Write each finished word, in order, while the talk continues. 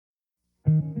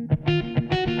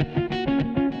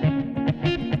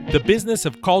The business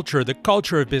of culture, the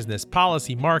culture of business,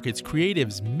 policy, markets,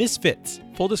 creatives, misfits.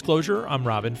 Full disclosure, I'm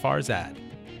Robin Farzad.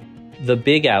 The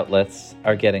big outlets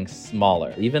are getting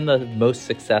smaller. Even the most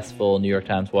successful New York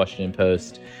Times, Washington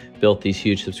Post, built these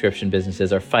huge subscription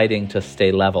businesses are fighting to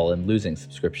stay level and losing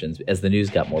subscriptions as the news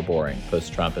got more boring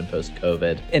post-Trump and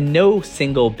post-COVID. And no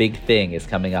single big thing is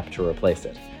coming up to replace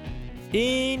it.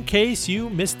 In case you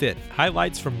missed it,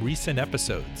 highlights from recent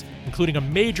episodes, including a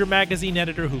major magazine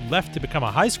editor who left to become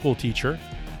a high school teacher,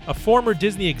 a former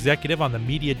Disney executive on the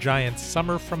media giant's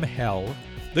Summer from Hell,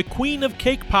 the queen of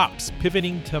cake pops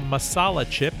pivoting to masala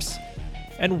chips,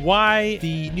 and why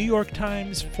the New York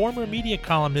Times former media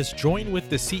columnist joined with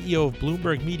the CEO of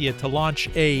Bloomberg Media to launch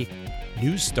a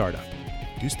news startup.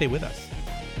 Do stay with us.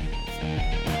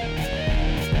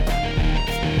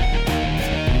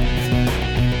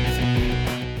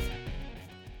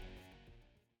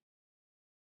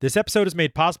 This episode is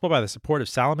made possible by the support of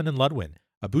Salomon & Ludwin,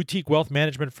 a boutique wealth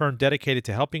management firm dedicated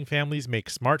to helping families make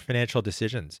smart financial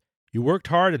decisions. You worked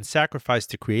hard and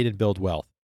sacrificed to create and build wealth.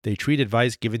 They treat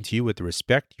advice given to you with the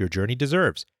respect your journey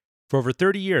deserves. For over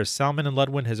 30 years, Salomon &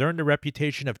 Ludwin has earned a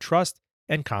reputation of trust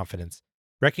and confidence,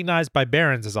 recognized by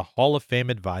Barron's as a Hall of Fame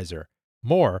advisor.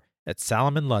 More at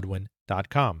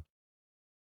salomonludwin.com.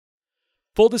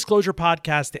 Full Disclosure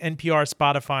Podcast to NPR,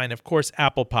 Spotify, and of course,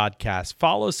 Apple Podcasts.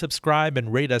 Follow, subscribe,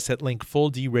 and rate us at link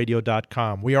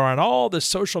fulldradio.com. We are on all the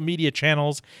social media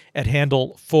channels at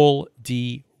handle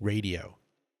FullDRadio.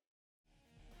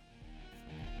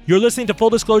 You're listening to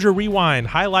Full Disclosure Rewind,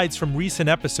 highlights from recent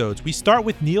episodes. We start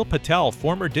with Neil Patel,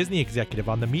 former Disney executive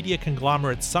on the media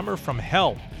conglomerate Summer from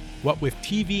Hell. What with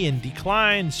TV in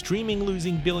decline, streaming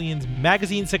losing billions,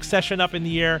 magazine succession up in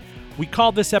the air, we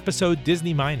call this episode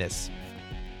Disney Minus.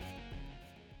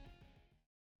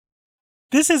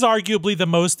 This is arguably the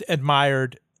most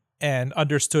admired and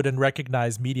understood and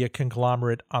recognized media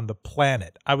conglomerate on the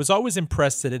planet. I was always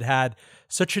impressed that it had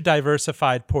such a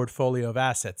diversified portfolio of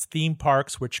assets. Theme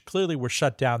parks, which clearly were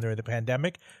shut down during the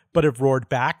pandemic, but have roared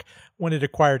back when it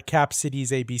acquired Cap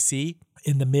Cities ABC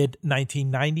in the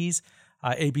mid-1990s.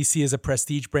 ABC is a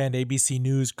prestige brand, ABC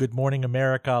News, Good Morning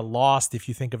America, Lost, if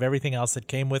you think of everything else that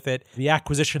came with it. The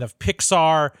acquisition of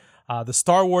Pixar, the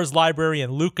Star Wars library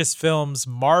and Lucasfilms,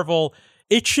 Marvel.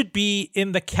 It should be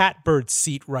in the catbird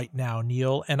seat right now,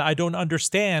 Neil, and I don't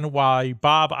understand why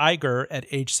Bob Iger at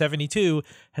age 72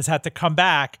 has had to come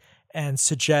back and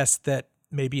suggest that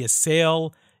maybe a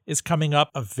sale is coming up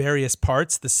of various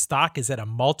parts. The stock is at a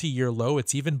multi-year low.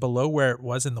 It's even below where it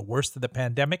was in the worst of the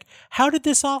pandemic. How did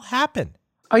this all happen?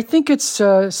 I think it's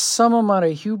some amount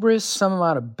of hubris, some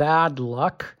amount of bad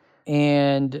luck,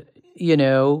 and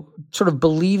sort of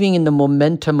believing in the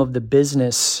momentum of the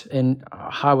business and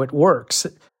how it works.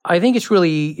 I think it's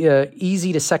really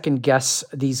easy to second guess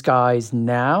these guys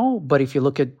now, but if you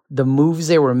look at the moves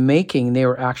they were making, they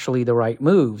were actually the right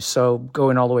moves. So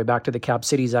going all the way back to the Cap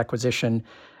Cities acquisition,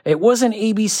 it wasn't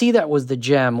ABC that was the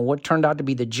gem. What turned out to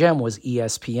be the gem was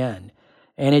ESPN.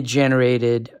 And it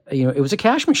generated, it was a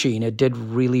cash machine. It did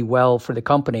really well for the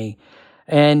company.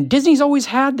 And Disney's always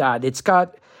had that.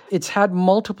 It's had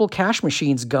multiple cash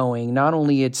machines going, not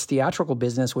only its theatrical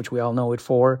business, which we all know it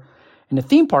for, and the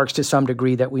theme parks to some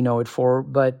degree that we know it for,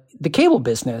 but the cable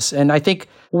business. And I think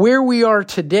where we are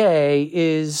today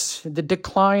is the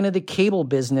decline of the cable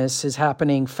business is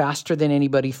happening faster than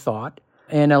anybody thought.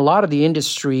 And a lot of the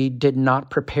industry did not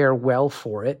prepare well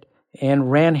for it and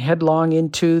ran headlong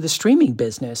into the streaming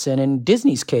business. And in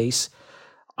Disney's case,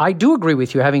 I do agree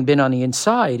with you, having been on the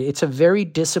inside. It's a very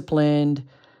disciplined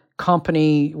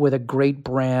company with a great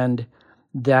brand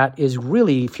that is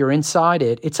really, if you're inside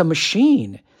it, it's a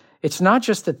machine. It's not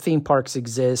just that theme parks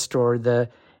exist or the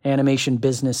animation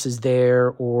business is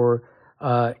there or,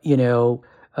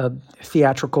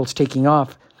 theatricals taking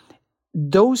off.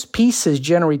 Those pieces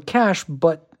generate cash,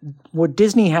 but what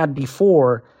Disney had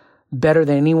before, better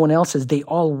than anyone else's, they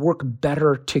all work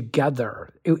better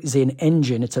together. It is an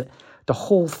engine. The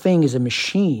whole thing is a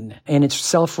machine, and it's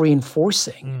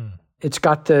self-reinforcing. It's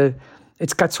got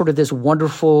sort of this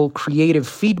wonderful creative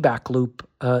feedback loop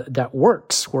that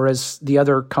works, whereas the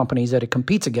other companies that it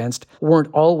competes against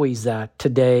weren't always that.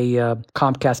 Today,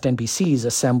 Comcast NBC's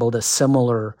assembled a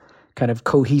similar kind of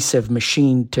cohesive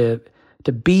machine to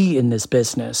be in this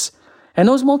business. And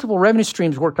those multiple revenue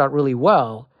streams worked out really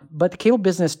well, but the cable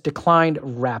business declined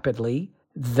rapidly.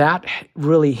 That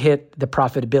really hit the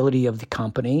profitability of the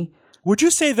company. Would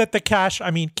you say that the cash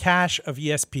of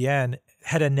ESPN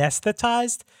had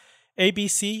anesthetized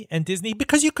ABC and Disney?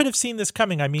 Because you could have seen this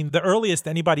coming. I mean, the earliest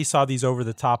anybody saw these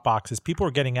over-the-top boxes, people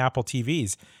were getting Apple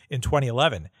TVs in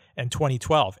 2011. and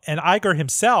 2012. And Iger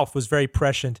himself was very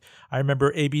prescient. I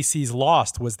remember ABC's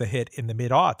Lost was the hit in the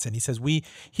mid-aughts, and he says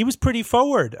he was pretty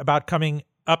forward about coming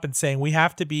up and saying we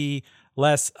have to be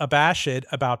less abashed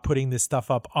about putting this stuff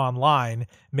up online,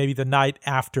 maybe the night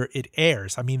after it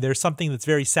airs. I mean, there's something that's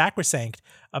very sacrosanct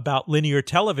about linear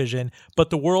television, but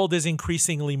the world is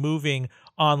increasingly moving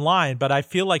online. But I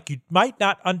feel like you might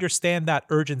not understand that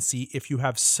urgency if you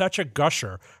have such a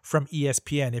gusher from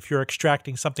ESPN, if you're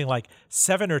extracting something like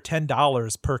 $7 or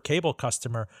 $10 per cable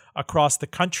customer across the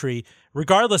country,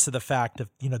 regardless of the fact of,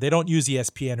 they don't use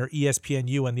ESPN or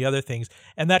ESPNU and the other things.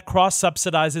 And that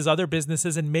cross-subsidizes other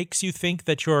businesses and makes you think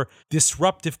that your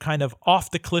disruptive kind of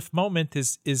off-the-cliff moment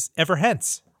is ever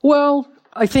hence. Well,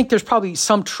 I think there's probably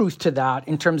some truth to that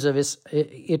in terms of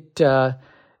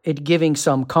it giving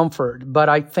some comfort. But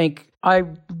I think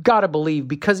I've got to believe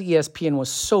because ESPN was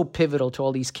so pivotal to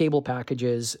all these cable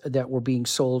packages that were being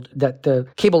sold, that the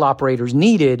cable operators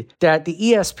needed, that the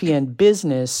ESPN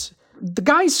business, the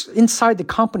guys inside the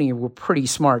company were pretty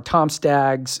smart. Tom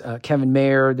Staggs, Kevin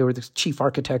Mayer, they were the chief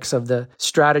architects of the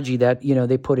strategy that,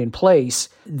 they put in place.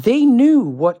 They knew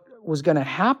what was going to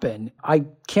happen. I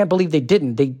can't believe they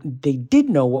didn't. They did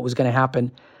know what was going to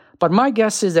happen. But my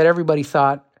guess is that everybody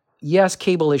thought, yes,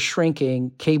 cable is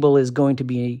shrinking. Cable is going to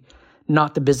be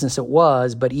not the business it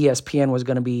was, but ESPN was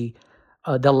going to be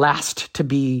the last to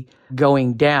be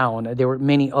going down. There were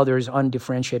many others,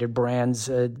 undifferentiated brands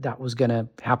that was going to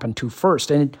happen to first.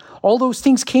 And all those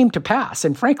things came to pass.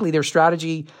 And frankly, their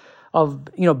strategy of,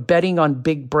 betting on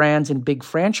big brands and big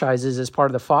franchises as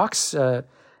part of the Fox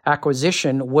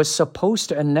acquisition was supposed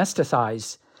to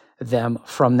anesthetize them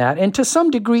from that. And to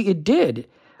some degree, it did.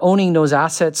 Owning those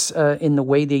assets in the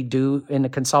way they do, in a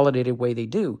consolidated way they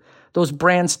do, those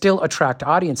brands still attract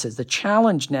audiences. The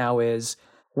challenge now is,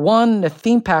 one, the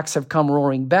theme parks have come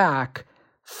roaring back,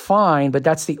 fine, but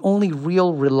that's the only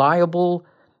real reliable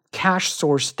cash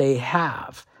source they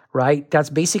have, right?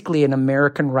 That's basically an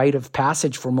American rite of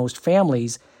passage for most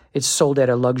families. It's sold at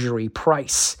a luxury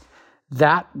price.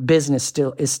 That business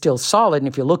is still solid. And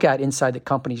if you look at inside the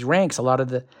company's ranks, a lot of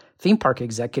the theme park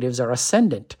executives are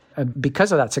ascendant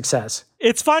because of that success.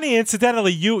 It's funny,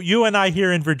 incidentally, you and I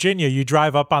here in Virginia, you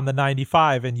drive up on the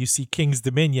 95 and you see King's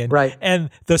Dominion. Right. And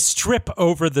the strip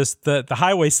over the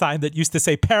highway sign that used to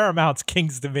say Paramount's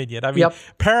King's Dominion. I mean, Yep.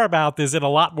 Paramount is in a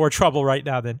lot more trouble right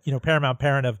now than, Paramount,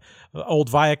 parent of old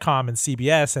Viacom and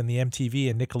CBS and the MTV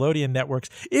and Nickelodeon networks.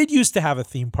 It used to have a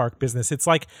theme park business. It's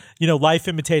like, life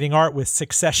imitating art with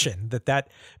Succession, that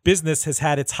business has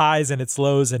had its highs and its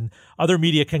lows, and other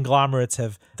media conglomerates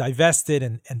have divested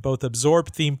and both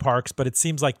absorbed theme parks, but it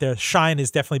seems like the shine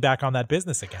is definitely back on that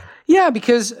business again. Yeah,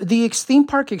 because the theme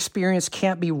park experience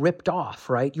can't be ripped off,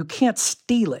 right? You can't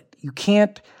steal it. You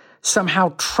can't somehow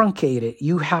truncate it.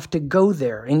 You have to go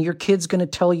there, and your kid's going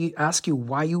to ask you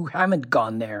why you haven't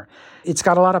gone there. It's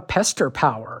got a lot of pester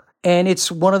power. And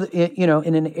it's one of the,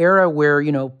 in an era where,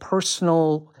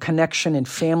 personal connection and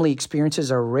family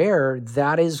experiences are rare,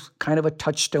 that is kind of a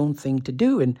touchstone thing to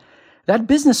do. And that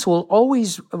business will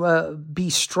always be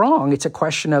strong. It's a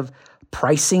question of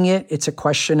pricing it. It's a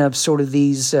question of sort of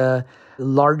these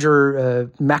larger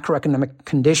macroeconomic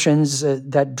conditions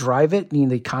that drive it.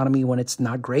 The economy, when it's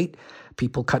not great,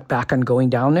 people cut back on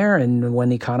going down there. And when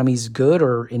the economy is good,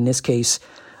 or in this case,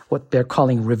 what they're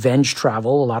calling revenge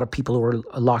travel, a lot of people who were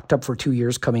locked up for 2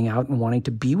 years coming out and wanting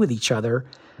to be with each other,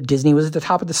 Disney was at the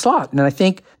top of the slot. And I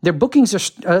think their bookings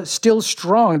are still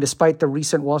strong, despite the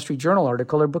recent Wall Street Journal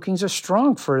article. Their bookings are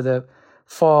strong for the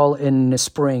fall and the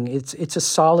spring. It's a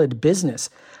solid business.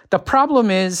 The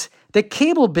problem is the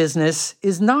cable business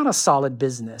is not a solid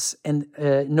business, and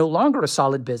no longer a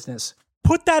solid business.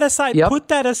 Put that aside. Yep. Put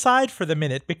that aside for the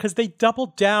minute, because they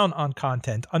doubled down on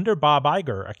content under Bob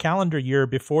Iger, a calendar year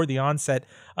before the onset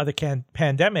of the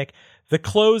pandemic. The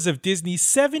close of Disney's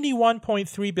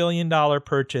 $71.3 billion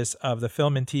purchase of the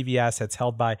film and TV assets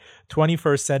held by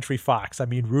 21st Century Fox. I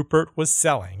mean, Rupert was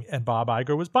selling and Bob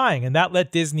Iger was buying, and that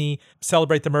let Disney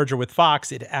celebrate the merger with Fox.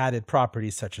 It added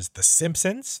properties such as The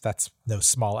Simpsons, that's no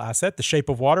small asset, The Shape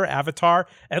of Water, Avatar,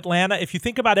 Atlanta. If you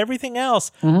think about everything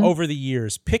else over the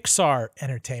years, Pixar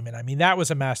Entertainment, I mean, that was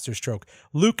a masterstroke.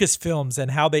 Lucasfilms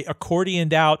and how they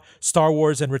accordioned out Star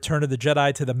Wars and Return of the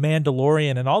Jedi to The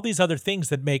Mandalorian and all these other things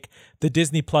that make the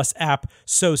Disney Plus app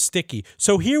so sticky.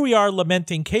 So here we are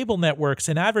lamenting cable networks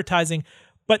and advertising,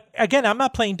 But again, I'm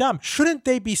not playing dumb. Shouldn't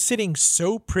they be sitting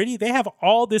so pretty? They have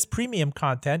all this premium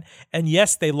content. And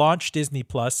yes, they launched Disney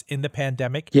Plus in the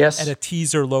pandemic at a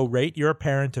teaser low rate. You're a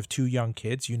parent of 2 young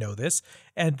kids. You know this.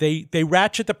 And they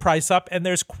ratchet the price up. And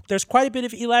there's quite a bit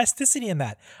of elasticity in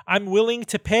that. I'm willing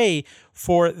to pay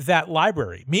for that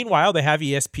library. Meanwhile, they have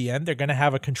ESPN. They're going to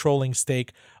have a controlling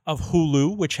stake of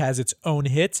Hulu, which has its own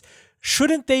hits.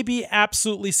 Shouldn't they be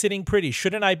absolutely sitting pretty?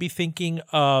 Shouldn't I be thinking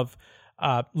of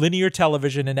linear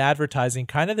television and advertising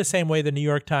kind of the same way the New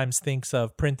York Times thinks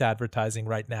of print advertising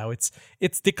right now? It's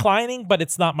declining, but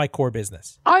it's not my core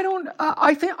business.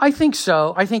 I think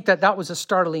so. I think that was a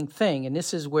startling thing. And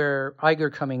this is where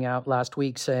Iger coming out last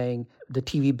week saying the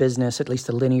TV business, at least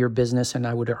the linear business, and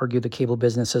I would argue the cable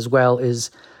business as well,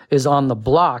 is on the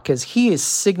block, as he is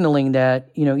signaling that,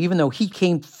 even though he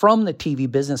came from the TV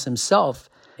business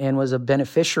himself and was a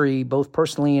beneficiary both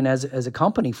personally and as a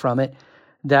company from it,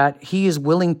 that he is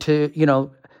willing to,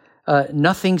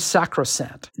 nothing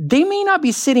sacrosanct. They may not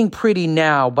be sitting pretty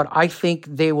now, but I think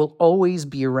they will always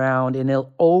be around and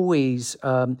they'll always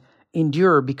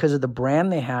endure because of the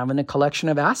brand they have and the collection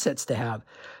of assets they have.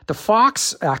 The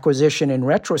Fox acquisition in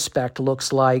retrospect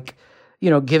looks like,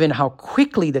 given how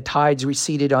quickly the tides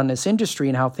receded on this industry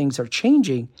and how things are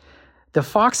changing, the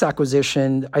Fox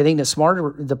acquisition, I think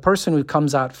the person who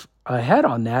comes out ahead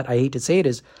on that, I hate to say it,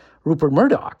 is Rupert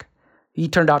Murdoch. He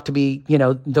turned out to be,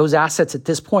 those assets at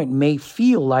this point may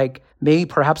feel like maybe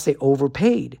perhaps they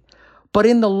overpaid. But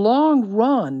in the long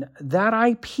run, that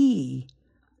IP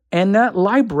and that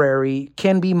library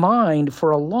can be mined for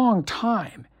a long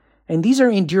time. And these are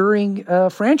enduring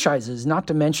franchises, not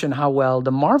to mention how well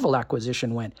the Marvel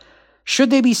acquisition went. Should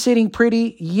they be sitting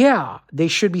pretty? Yeah, they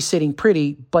should be sitting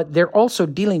pretty, but they're also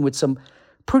dealing with some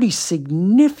pretty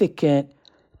significant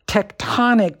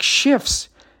tectonic shifts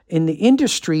in the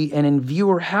industry and in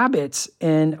viewer habits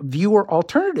and viewer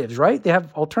alternatives, right? They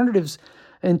have alternatives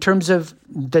in terms of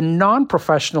the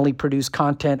non-professionally produced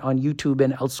content on YouTube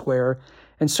and elsewhere,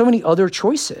 and so many other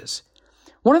choices.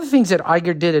 One of the things that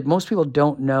Iger did that most people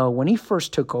don't know, when he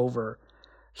first took over,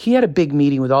 he had a big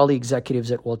meeting with all the executives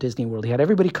at Walt Disney World. He had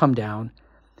everybody come down,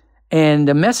 and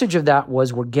the message of that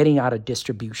was, we're getting out of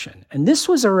distribution. And this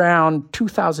was around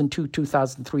 2002,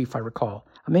 2003, if I recall.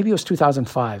 Maybe it was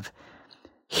 2005.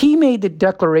 He made the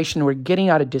declaration, we're getting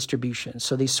out of distribution.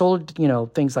 So they sold,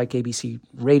 things like ABC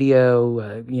Radio,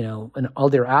 and all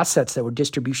their assets that were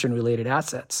distribution-related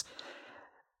assets.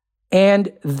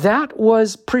 And that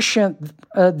was prescient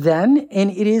then, and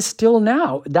it is still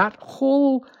now. That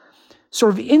whole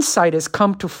sort of insight has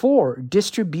come to fore.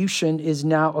 Distribution is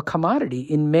now a commodity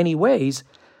in many ways.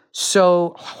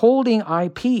 So holding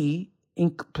IP,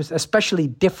 especially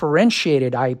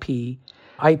differentiated IP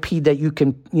that you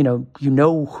can,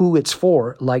 who it's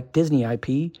for, like Disney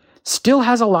IP, still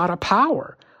has a lot of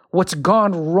power. What's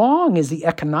gone wrong is the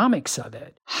economics of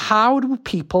it. How do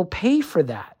people pay for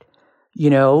that?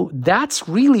 That's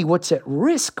really what's at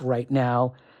risk right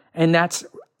now. And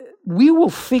we will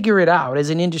figure it out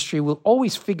as an industry. We'll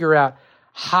always figure out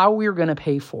how we're going to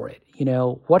pay for it.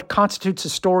 What constitutes a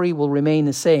story will remain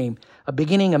the same: a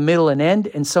beginning, a middle, an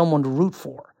end, and someone to root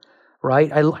for,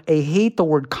 right? I hate the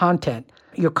word content.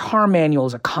 Your car manual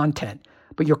is a content,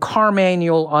 but your car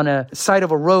manual on a side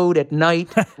of a road at night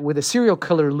with a serial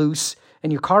killer loose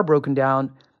and your car broken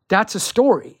down, that's a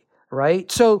story,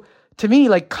 right? So to me,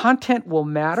 content will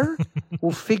matter.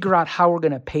 We'll figure out how we're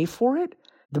going to pay for it.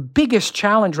 The biggest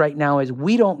challenge right now is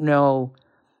we don't know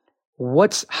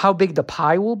how big the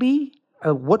pie will be,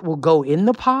 what will go in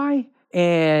the pie,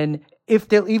 and if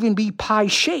they'll even be pie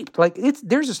shaped.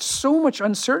 There's just so much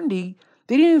uncertainty.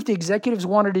 Even if the executives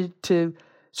wanted to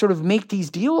sort of make these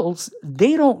deals,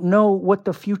 they don't know what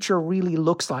the future really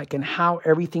looks like and how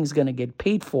everything's going to get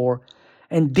paid for,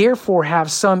 and therefore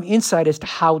have some insight as to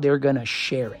how they're going to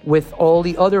share it with all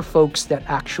the other folks that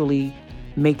actually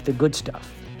make the good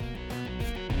stuff.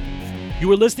 You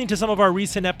were listening to some of our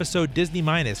recent episode Disney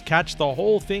Minus. Catch the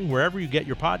whole thing wherever you get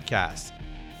your podcasts.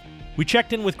 We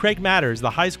checked in with Craig Matters, the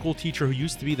high school teacher who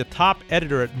used to be the top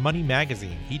editor at Money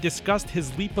Magazine. He discussed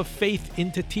his leap of faith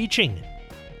into teaching.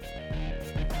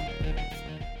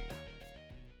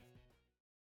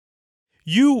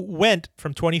 You went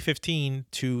from 2015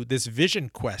 to this vision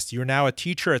quest. You're now a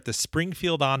teacher at the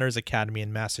Springfield Honors Academy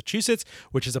in Massachusetts,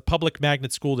 which is a public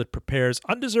magnet school that prepares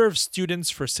undeserved students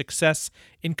for success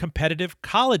in competitive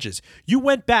colleges. You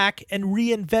went back and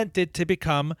reinvented to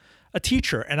become a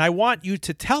teacher. And I want you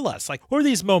to tell us, what were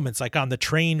these moments, on the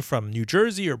train from New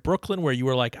Jersey or Brooklyn, where you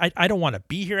were like, I don't want to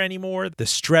be here anymore. The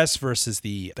stress versus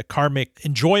the karmic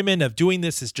enjoyment of doing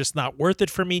this is just not worth it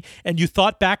for me. And you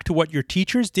thought back to what your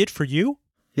teachers did for you?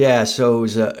 Yeah, so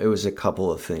it was a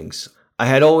couple of things. I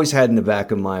had always had in the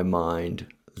back of my mind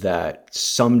that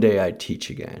someday I'd teach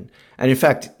again. And in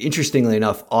fact, interestingly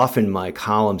enough, often my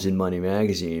columns in Money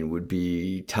Magazine would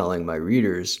be telling my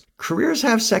readers, careers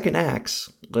have second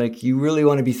acts. Like, you really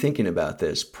want to be thinking about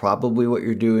this. Probably what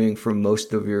you're doing for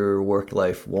most of your work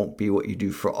life won't be what you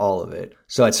do for all of it.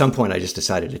 So at some point, I just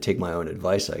decided to take my own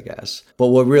advice, I guess. But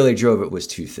what really drove it was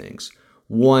two things.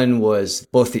 One was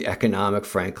both the economic,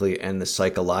 frankly, and the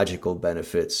psychological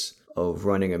benefits of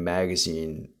running a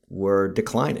magazine were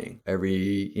declining.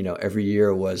 Every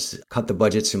year was cut the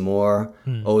budget some more.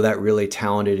 Oh, that really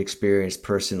talented, experienced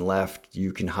person left.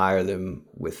 You can hire them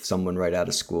with someone right out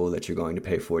of school that you're going to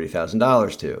pay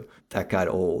 $40,000 to. That got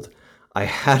old. I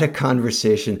had a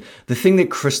conversation. The thing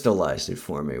that crystallized it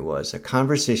for me was a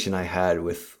conversation I had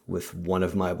with one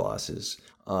of my bosses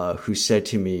who said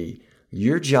to me,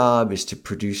 your job is to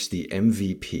produce the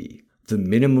MVP, the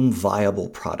minimum viable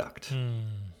product.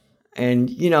 And,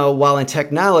 while in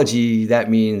technology, that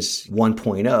means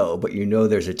 1.0, but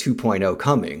there's a 2.0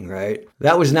 coming, right?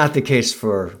 That was not the case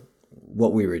for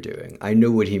what we were doing. I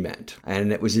knew what he meant.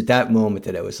 And it was at that moment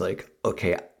that I was like,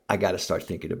 okay, I got to start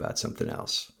thinking about something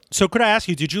else. So could I ask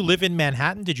you, did you live in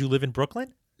Manhattan? Did you live in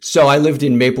Brooklyn? So I lived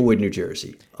in Maplewood, New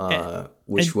Jersey,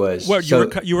 which was... What,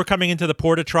 you were coming into the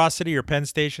Port Atrocity or Penn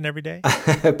Station every day?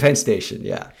 Penn Station,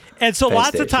 yeah. And so Penn lots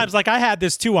Station. of times, like I had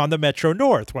this too on the Metro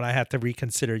North when I had to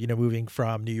reconsider, moving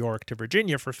from New York to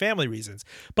Virginia for family reasons.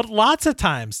 But lots of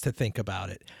times to think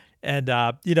about it. And,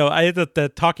 I had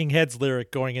the Talking Heads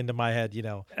lyric going into my head,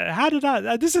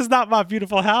 this is not my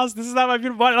beautiful house. This is not my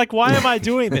beautiful... Like, why am I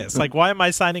doing this? Like, why am I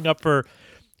signing up for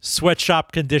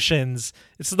sweatshop conditions?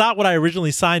 It's not what I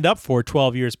originally signed up for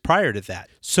 12 years prior to that.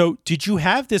 So did you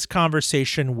have this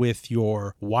conversation with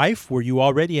your wife? Were you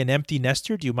already an empty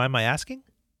nester? Do you mind my asking?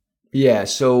 Yeah,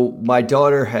 so our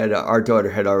daughter had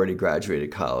already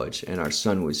graduated college and our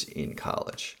son was in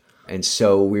college. And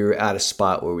so we were at a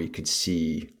spot where we could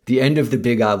see the end of the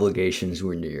big obligations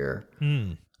were near.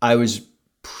 I was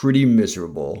pretty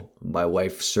miserable. My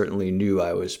wife certainly knew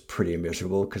I was pretty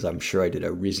miserable because I'm sure I did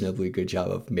a reasonably good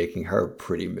job of making her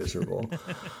pretty miserable.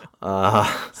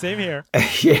 Same here.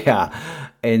 Yeah.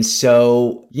 And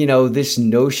so, this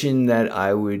notion that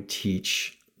I would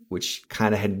teach, which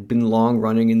kind of had been long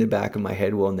running in the back of my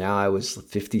head. Well, now I was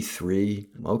 53.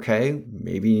 Okay,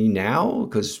 maybe now,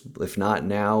 because if not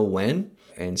now, when?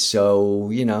 And so,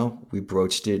 we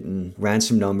broached it and ran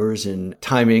some numbers, and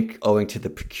Time Inc., owing to the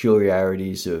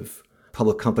peculiarities of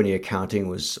public company accounting,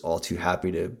 was all too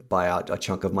happy to buy out a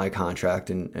chunk of my contract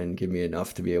and give me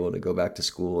enough to be able to go back to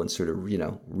school and sort of,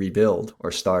 rebuild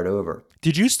or start over.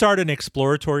 Did you start an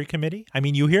exploratory committee? I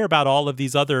mean, you hear about all of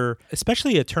these other,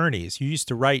 especially attorneys. You used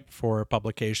to write for a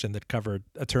publication that covered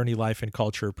attorney life and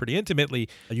culture pretty intimately.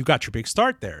 You got your big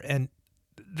start there. And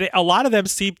a lot of them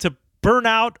seem to burn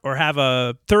out or have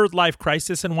a third life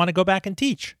crisis and want to go back and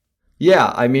teach.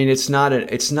 Yeah, I mean, it's not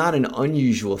an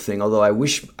unusual thing, although I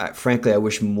wish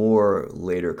more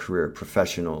later career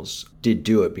professionals did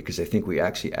do it, because I think we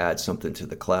actually add something to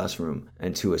the classroom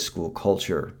and to a school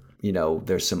culture.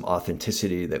 There's some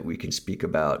authenticity that we can speak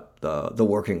about the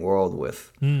working world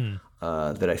with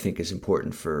that I think is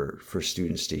important for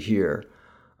students to hear.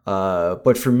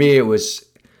 But for me,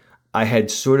 I had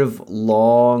sort of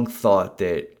long thought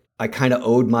that I kind of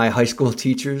owed my high school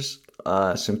teachers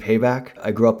some payback.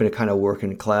 I grew up in a kind of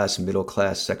working class, middle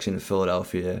class section of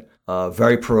Philadelphia,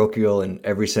 very parochial in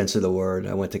every sense of the word.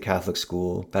 I went to Catholic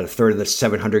school. About a third of the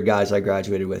 700 guys I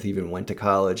graduated with even went to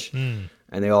college,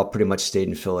 and they all pretty much stayed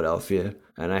in Philadelphia.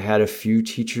 And I had a few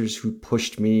teachers who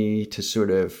pushed me to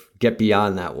sort of get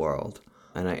beyond that world.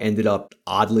 And I ended up,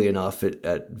 oddly enough,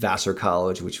 at Vassar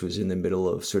College, which was in the middle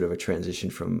of sort of a transition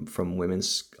from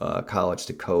women's college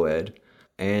to co-ed.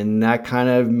 And that kind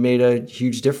of made a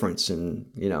huge difference in,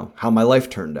 how my life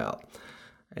turned out.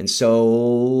 And so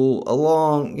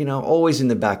always in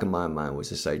the back of my mind was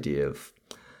this idea of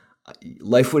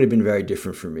life would have been very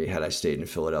different for me had I stayed in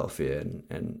Philadelphia.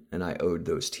 And I owed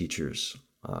those teachers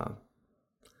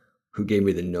who gave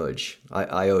me the nudge.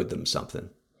 I owed them something.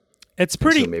 It's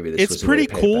pretty. So it's pretty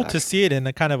cool to see it in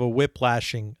a kind of a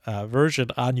whiplashing version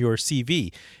on your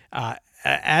CV.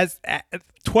 As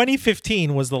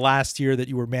 2015 was the last year that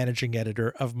you were managing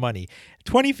editor of Money.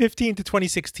 2015 to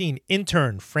 2016,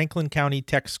 intern, Franklin County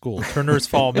Tech School, Turners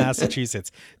Fall,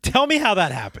 Massachusetts. Tell me how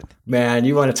that happened. Man,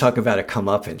 you want to talk about a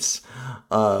comeuppance.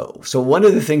 So one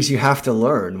of the things you have to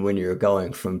learn when you're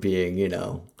going from being,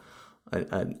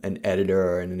 an editor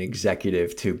or an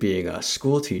executive to being a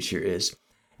school teacher is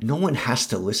no one has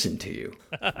to listen to you.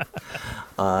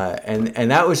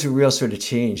 And that was a real sort of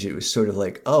change. It was sort of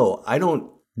like, oh, I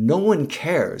don't no one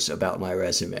cares about my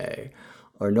resume,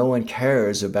 or no one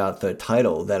cares about the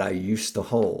title that I used to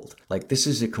hold. Like, this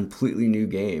is a completely new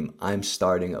game. I'm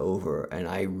starting over, and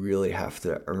I really have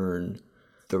to earn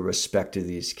the respect of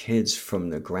these kids from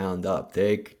the ground up.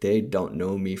 They don't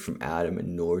know me from Adam,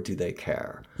 and nor do they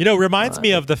care. Reminds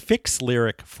me of the Fix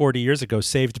lyric 40 years ago,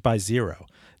 Saved by Zero.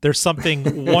 There's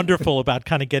something wonderful about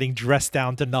kind of getting dressed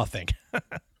down to nothing.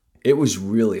 It was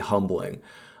really humbling.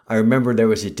 I remember there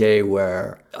was a day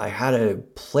where I had to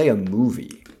play a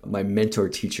movie. My mentor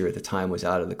teacher at the time was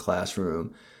out of the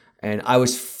classroom, and I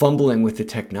was fumbling with the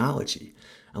technology.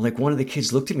 And like, one of the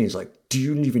kids looked at me and was like, "Do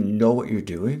you even know what you're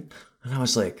doing?" And I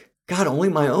was like, God, only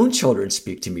my own children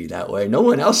speak to me that way. No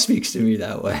one else speaks to me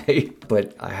that way.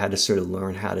 But I had to sort of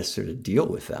learn how to sort of deal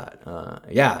with that.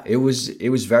 It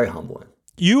was very humbling.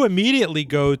 You immediately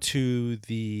go to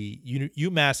the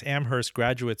UMass Amherst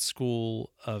Graduate School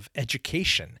of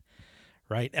Education,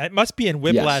 right? It must be in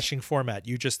whiplashing format.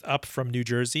 You just up from New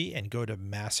Jersey and go to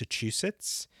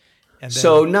Massachusetts. And then...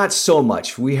 So not so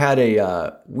much. We had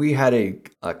a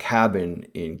cabin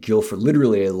in Guilford,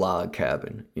 literally a log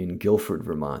cabin in Guilford,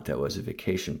 Vermont. That was a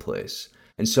vacation place.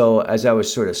 And so as I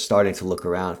was sort of starting to look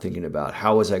around, thinking about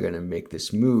how was I going to make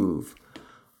this move,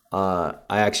 I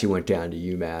actually went down to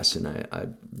UMass and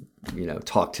I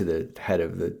talked to the head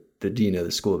of the dean of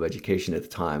the School of Education at the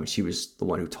time. And she was the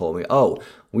one who told me, "Oh,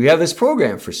 we have this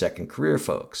program for second career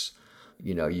folks.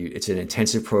 It's an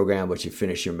intensive program, but you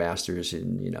finish your master's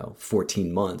in,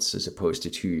 14 months as opposed to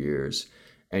 2 years,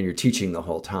 and you're teaching the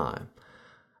whole time."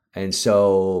 And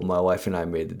so my wife and I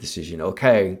made the decision,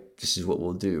 okay, this is what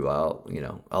we'll do.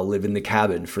 I'll live in the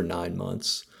cabin for 9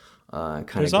 months.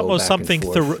 There's almost something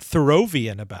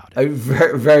Thoreauvian about it.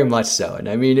 Very, very much so. And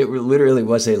I mean, it literally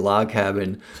was a log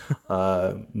cabin,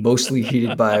 mostly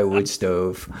heated by a wood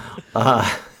stove.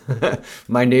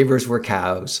 My neighbors were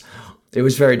cows. It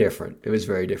was very different.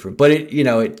 But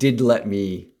it did let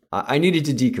me, I needed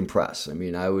to decompress. I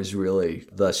mean, I was really,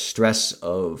 the stress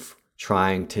of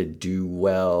trying to do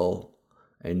well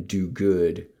and do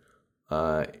good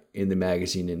in the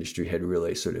magazine industry had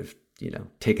really sort of,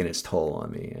 taken its toll on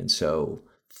me. And so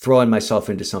throwing myself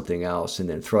into something else and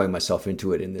then throwing myself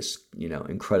into it in this,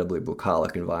 incredibly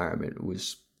bucolic environment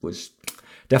was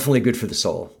definitely good for the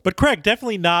soul. But Craig,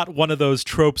 definitely not one of those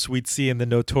tropes we'd see in the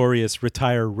notorious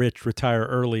retire rich, retire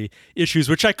early issues,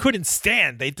 which I couldn't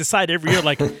stand. They decide every year,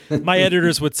 like my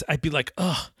editors I'd be like,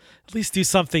 oh, at least do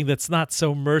something that's not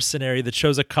so mercenary, that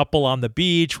shows a couple on the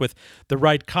beach with the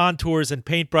right contours and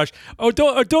paintbrush.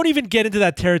 Don't even get into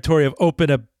that territory of open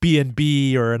a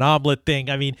B&B or an omelet thing.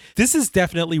 I mean, this is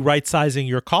definitely right-sizing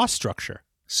your cost structure.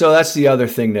 So that's the other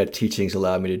thing that teaching's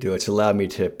allowed me to do. It's allowed me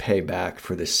to pay back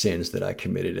for the sins that I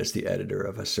committed as the editor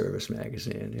of a service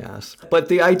magazine, yes. But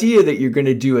the idea that you're going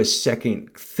to do a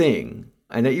second thing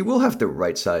and that you will have to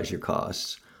right-size your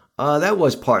costs, that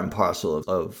was part and parcel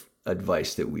of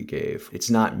advice that we gave. It's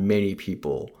not many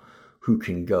people who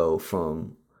can go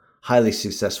from highly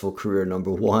successful career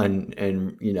number one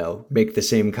and, make the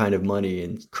same kind of money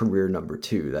in career number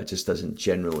two. That just doesn't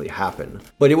generally happen.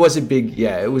 But it was a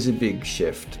big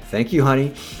shift. Thank you,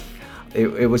 honey.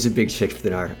 It was a big shift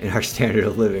in our standard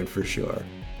of living for sure.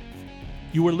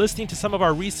 You were listening to some of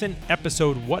our recent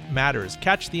episode, What Matters.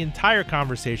 Catch the entire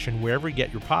conversation wherever you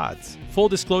get your pods. Full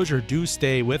disclosure, do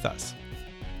stay with us.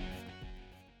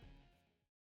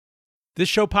 This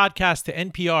show podcasts to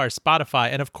NPR, Spotify,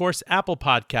 and of course, Apple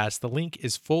Podcasts. The link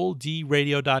is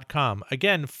fulldradio.com.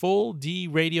 Again,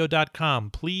 fulldradio.com.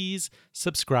 Please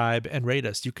subscribe and rate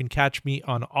us. You can catch me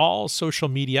on all social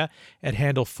media at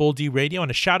handle FullDRadio. And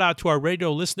a shout out to our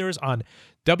radio listeners on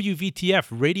WVTF,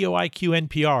 Radio IQ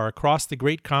NPR across the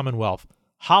great Commonwealth.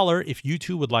 Holler if you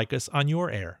too would like us on your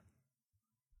air.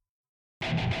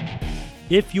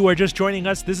 If you are just joining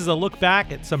us, this is a look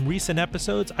back at some recent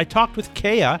episodes. I talked with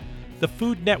Keya, the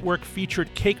Food Network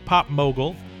featured cake pop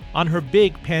mogul, on her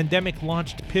big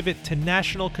pandemic-launched pivot to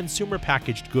national consumer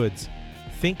packaged goods.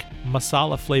 Think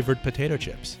masala-flavored potato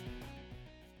chips.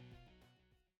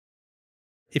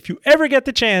 If you ever get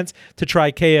the chance to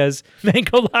try Keya's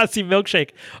Mango Lassi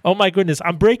Milkshake, oh my goodness,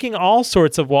 I'm breaking all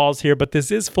sorts of walls here, but this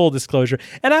is full disclosure.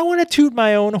 And I want to toot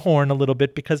my own horn a little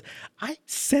bit because I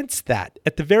sensed that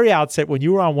at the very outset when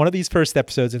you were on one of these first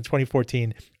episodes in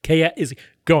 2014, Keya is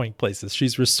going places.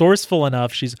 She's resourceful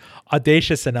enough. She's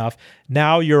audacious enough.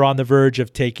 Now you're on the verge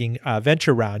of taking a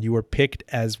venture round. You were picked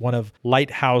as one of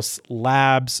Lighthouse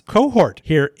Labs' cohort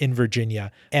here in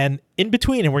Virginia. And in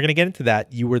between, and we're going to get into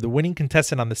that, you were the winning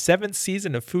contestant on the 7th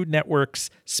season of Food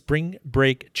Network's Spring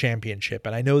Break Championship.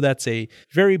 And I know that's a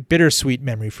very bittersweet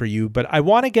memory for you, but I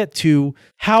want to get to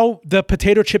how the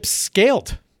potato chips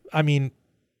scaled. I mean,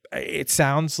 it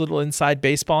sounds a little inside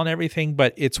baseball and everything,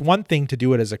 but it's one thing to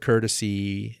do it as a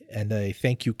courtesy and a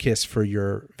thank you kiss for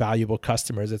your valuable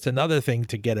customers. It's another thing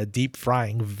to get a deep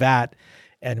frying vat.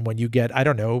 And when you get, I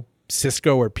don't know,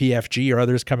 Cisco or PFG or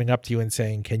others coming up to you and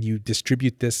saying, can you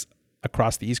distribute this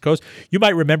across the East Coast? You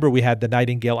might remember we had the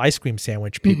Nightingale ice cream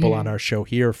sandwich people on our show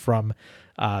here from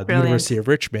the University of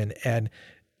Richmond. And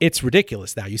it's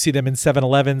ridiculous now. You see them in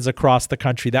 7-Elevens across the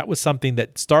country. That was something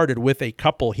that started with a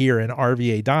couple here in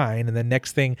RVA Dine. And then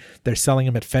next thing, they're selling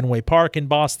them at Fenway Park in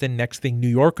Boston. Next thing, New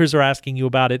Yorkers are asking you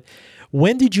about it.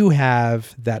 When did you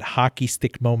have that hockey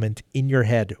stick moment in your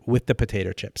head with the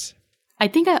potato chips? I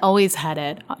think I always had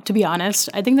it, to be honest.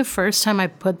 I think the first time I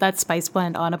put that spice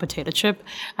blend on a potato chip,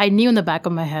 I knew in the back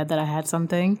of my head that I had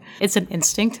something. It's an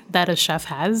instinct that a chef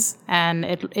has, and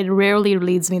it rarely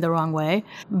leads me the wrong way.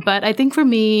 But I think for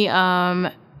me,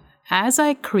 as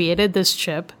I created this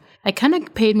chip, I kind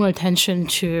of paid more attention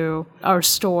to our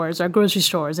stores, our grocery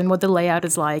stores, and what the layout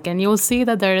is like. And you'll see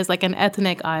that there is like an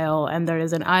ethnic aisle, and there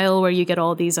is an aisle where you get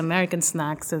all these American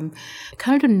snacks, and I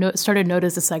kind of started to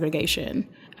notice the segregation.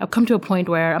 I've come to a point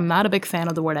where I'm not a big fan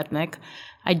of the word ethnic.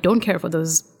 I don't care for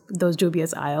those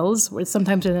dubious aisles, where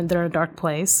sometimes they're in a dark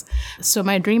place. So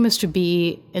my dream is to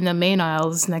be in the main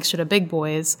aisles next to the big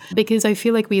boys, because I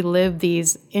feel like we live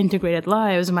these integrated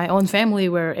lives. My own family,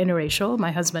 we're interracial.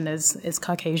 My husband is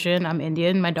Caucasian. I'm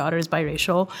Indian. My daughter is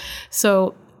biracial.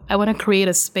 So I want to create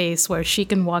a space where she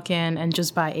can walk in and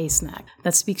just buy a snack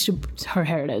that speaks to her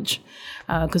heritage,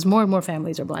 because more and more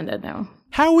families are blended now.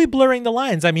 How are we blurring the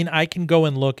lines? I mean, I can go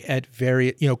and look at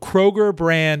Kroger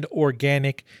brand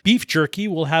organic beef jerky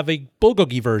will have a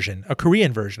bulgogi version, a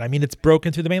Korean version. I mean, it's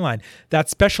broken through the main line. That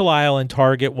special aisle in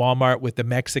Target, Walmart with the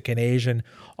Mexican, Asian,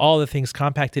 all the things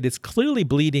compacted, it's clearly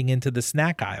bleeding into the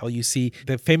snack aisle. You see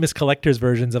the famous collector's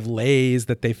versions of Lay's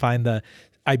that they find the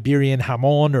Iberian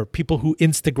jamon, or people who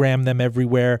Instagram them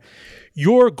everywhere.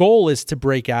 Your goal is to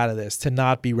break out of this, to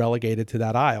not be relegated to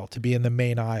that aisle, to be in the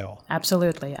main aisle.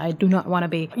 Absolutely. I do not want to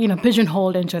be,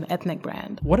 pigeonholed into an ethnic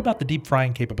brand. What about the deep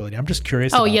frying capability? I'm just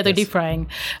curious about the deep frying.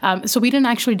 So we didn't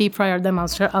actually deep fry them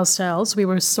ourselves. We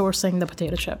were sourcing the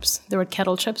potato chips. They were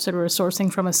kettle chips that we were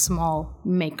sourcing from a small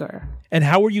maker. And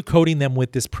how were you coating them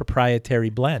with this proprietary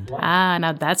blend?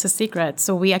 Now that's a secret.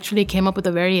 So we actually came up with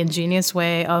a very ingenious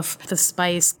way of the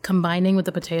spice combining with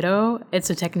the potato. It's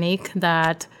a technique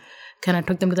that kind of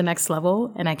took them to the next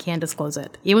level, and I can't disclose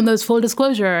it. Even though it's full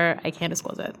disclosure, I can't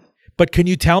disclose it. But can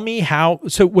you tell me how,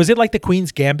 so was it like the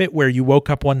Queen's Gambit where you woke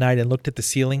up one night and looked at the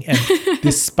ceiling and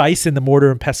this spice in the mortar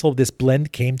and pestle, this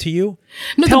blend came to you?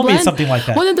 No, tell me something like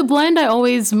that. Well, the blend I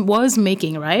always was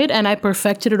making, right? And I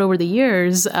perfected it over the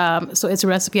years. So it's a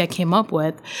recipe I came up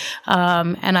with.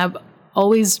 And I've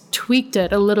always tweaked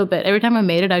it a little bit. Every time I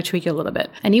made it, I tweaked it a little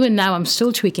bit. And even now, I'm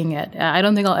still tweaking it. I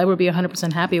don't think I'll ever be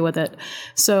 100% happy with it.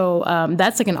 So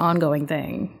that's like an ongoing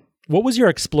thing. What was your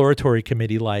exploratory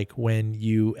committee like when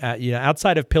you,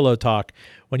 outside of Pillow Talk,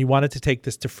 when you wanted to take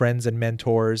this to friends and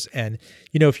mentors? And,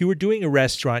 if you were doing a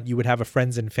restaurant, you would have a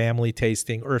friends and family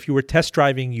tasting, or if you were test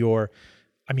driving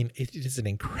it is an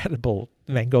incredible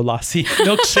mango lassi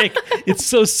milkshake. It's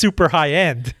so super high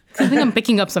end. I think I'm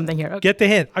picking up something here. Okay. Get the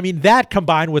hint. I mean, that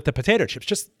combined with the potato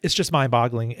chips, it's just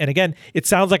mind-boggling. And again, it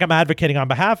sounds like I'm advocating on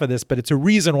behalf of this, but it's a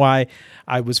reason why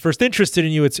I was first interested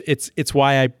in you. It's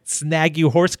why I snag you,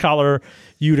 horse collar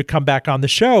you to come back on the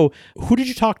show. Who did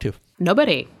you talk to?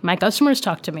 Nobody. My customers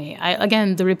talked to me.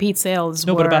 The repeat sales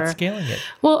were... No, but about scaling it.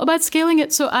 Well, about scaling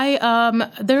it. So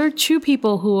there are two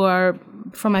people who are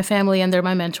from my family, and they're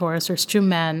my mentors. There's two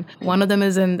men. One of them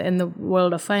is in the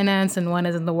world of finance, and one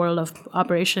is in the world of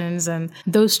operations. And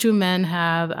those two men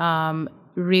have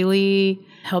really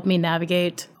helped me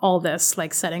navigate all this,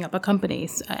 like setting up a company.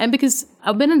 And because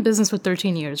I've been in business for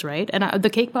 13 years, right? And the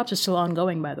Cake Pops are still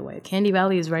ongoing, by the way. Candy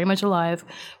Valley is very much alive.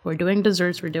 We're doing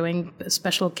desserts. We're doing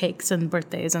special cakes and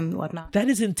birthdays and whatnot. That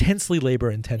is intensely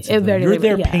labor intensive. You're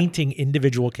there painting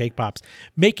individual Cake Pops.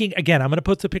 Making, again, I'm going to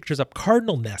put the pictures up,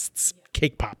 cardinal nests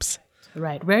Cake Pops.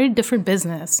 Right. Very different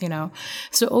business,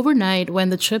 So overnight, when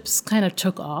the chips kind of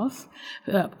took off,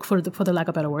 for the lack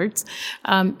of better words,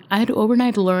 I had to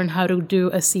overnight learn how to do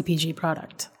a CPG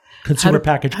product. Consumer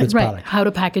packaged goods product. How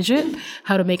to package it,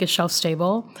 how to make it shelf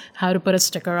stable, how to put a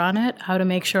sticker on it, how to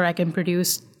make sure I can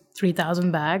produce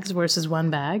 3,000 bags versus one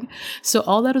bag. So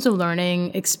all that was a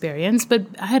learning experience, but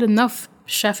I had enough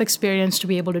chef experience to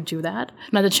be able to do that.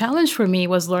 Now, the challenge for me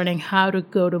was learning how to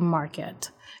go to market.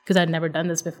 because I'd never done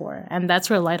this before. And that's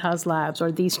where Lighthouse Labs,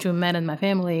 or these two men in my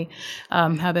family,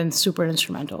 have been super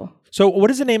instrumental. So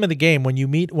what is the name of the game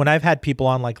when I've had people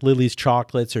on like Lily's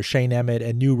Chocolates or Shane Emmett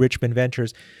and New Richmond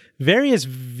Ventures, various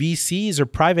VCs or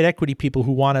private equity people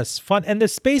who want us fund, and the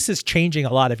space is changing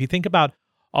a lot. If you think about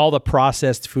all the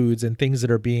processed foods and things that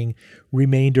are being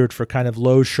remaindered for kind of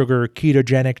low sugar,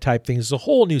 ketogenic type things, there's a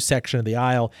whole new section of the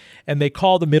aisle. And they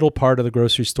call the middle part of the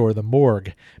grocery store the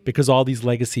morgue because all these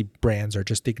legacy brands are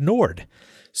just ignored.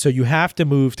 So you have to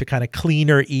move to kind of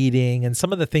cleaner eating and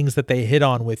some of the things that they hit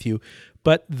on with you.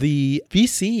 But the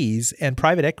VCs and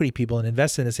private equity people and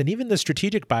invest in this, and even the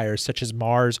strategic buyers such as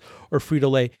Mars or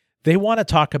Frito-Lay, they want to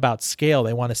talk about scale.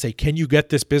 They want to say, can you get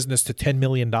this business to $10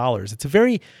 million? It's a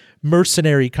very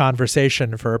mercenary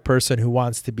conversation for a person who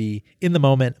wants to be in the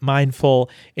moment, mindful,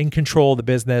 in control of the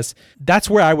business.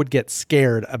 That's where I would get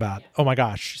scared about, oh my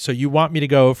gosh, so you want me to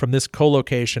go from this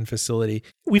co-location facility.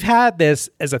 We've had this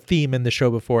as a theme in the show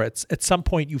before. It's at some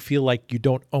point you feel like you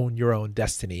don't own your own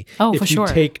destiny. Oh, for sure. If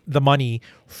you take the money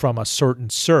from a certain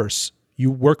source,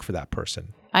 you work for that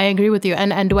person. I agree with you.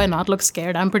 And do I not look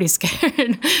scared? I'm pretty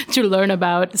scared to learn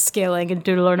about scaling and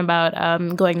to learn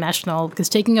about going national, because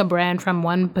taking a brand from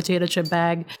one potato chip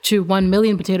bag to 1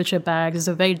 million potato chip bags is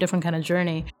a very different kind of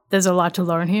journey. There's a lot to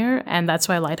learn here. And that's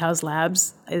why Lighthouse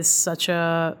Labs is such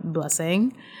a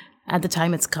blessing. At the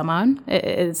time it's come on,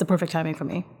 it's the perfect timing for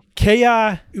me.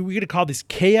 Keya, we're going to call these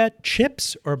Keya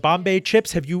chips or Bombay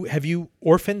chips. Have you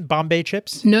orphaned Bombay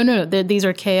chips? No. These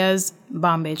are Keya's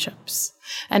Bombay chips.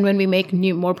 And when we make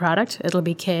more product, it'll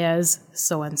be Keya's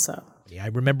so-and-so. Yeah, I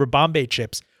remember Bombay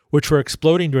chips, which were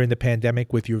exploding during the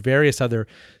pandemic with your various other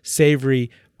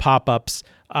savory pop-ups.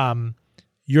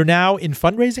 You're now in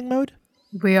fundraising mode?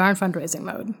 We are in fundraising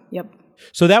mode. Yep.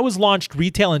 So that was launched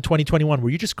retail in 2021. Were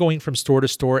you just going from store to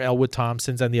store, Elwood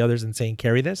Thompson's and the others, and saying,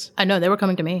 carry this? I know, they were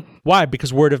coming to me. Why?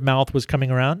 Because word of mouth was coming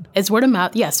around? It's word of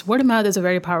mouth. Yes, word of mouth is a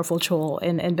very powerful tool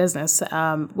in business.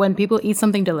 When people eat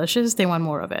something delicious, they want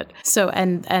more of it. So,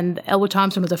 and Elwood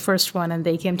Thompson was the first one, and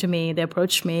they came to me, they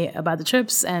approached me about the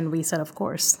chips, and we said, of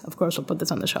course, we'll put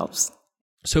this on the shelves.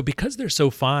 So because they're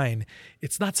so fine,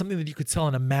 it's not something that you could sell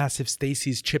in a massive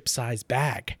Stacy's chip size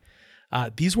bag.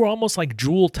 These were almost like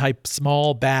jewel type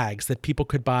small bags that people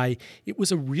could buy. It was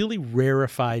a really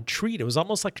rarefied treat. It was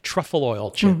almost like truffle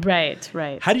oil chip.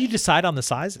 Right. How did you decide on the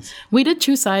sizes? We did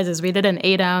 2 sizes. We did an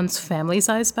 8-ounce family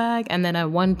size bag and then a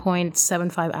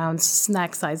 1.75 ounce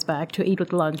snack size bag to eat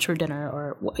with lunch or dinner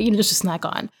or just to snack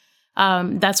on.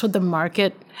 That's what the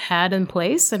market had in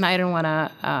place, and I didn't want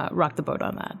to rock the boat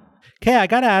on that. Okay, I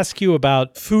got to ask you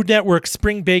about Food Network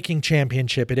Spring Baking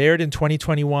Championship. It aired in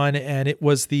 2021, and it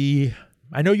was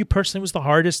I know you personally, was the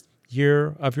hardest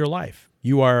year of your life.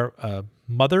 You are a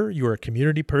mother, you're a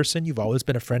community person, you've always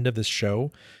been a friend of this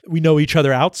show. We know each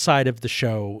other outside of the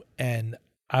show, and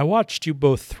I watched you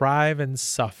both thrive and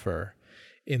suffer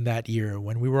in that year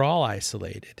when we were all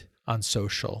isolated on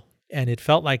social, and it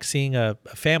felt like seeing a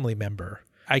family member.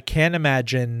 I can't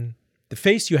imagine the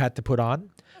face you had to put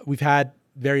on. We've had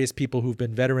various people who've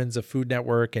been veterans of Food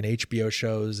Network and HBO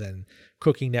shows and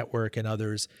Cooking Network and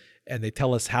others, and they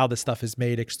tell us how the stuff is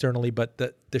made externally. But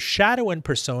the shadow and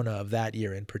persona of that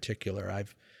year in particular,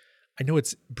 I know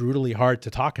it's brutally hard to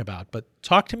talk about, but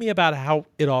talk to me about how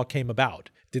it all came about.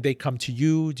 Did they come to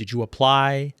you? Did you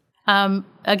apply?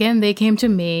 Again, they came to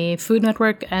me. Food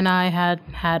Network and I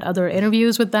had other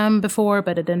interviews with them before,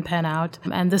 but it didn't pan out.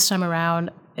 And this time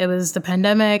around, it was the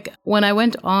pandemic. When I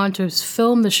went on to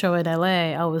film the show in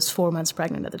LA, I was 4 months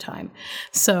pregnant at the time.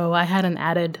 So I had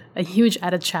a huge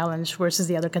added challenge versus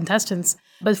the other contestants.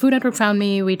 But Food Network found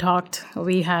me, we talked,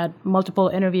 we had multiple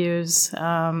interviews.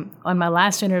 On my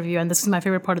last interview, and this is my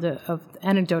favorite part of the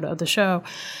anecdote of the show,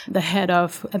 the head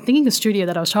of, I'm thinking the studio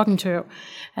that I was talking to,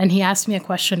 and he asked me a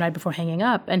question right before hanging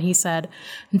up, and he said,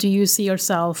 do you see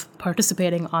yourself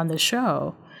participating on the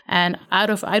show? And out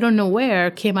of, I don't know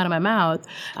where, came out of my mouth,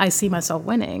 I see myself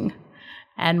winning.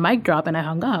 And mic drop, and I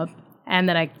hung up. And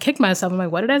then I kicked myself. I'm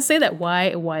like, why did I say that?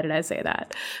 Why did I say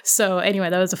that? So anyway,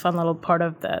 that was a fun little part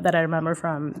of that I remember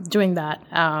from doing that.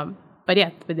 But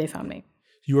they found me.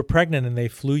 You were pregnant and they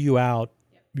flew you out.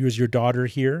 Was your daughter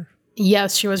here?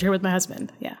 Yes, she was here with my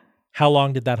husband. Yeah. How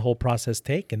long did that whole process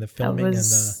take in the filming? I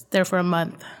was there for a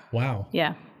month. Wow.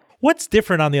 Yeah. What's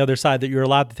different on the other side that you're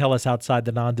allowed to tell us outside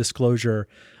the non-disclosure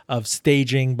of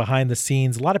staging behind the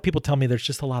scenes. A lot of people tell me there's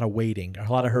just a lot of waiting,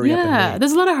 a lot of hurry up and Yeah, wait.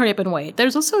 there's a lot of hurry up and wait.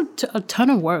 There's also a ton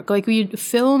of work. Like we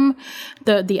film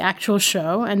the actual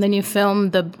show, and then you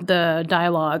film the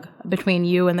dialogue between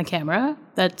you and the camera.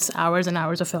 That's hours and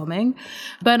hours of filming.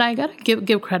 But I gotta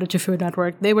give credit to Food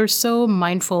Network. They were so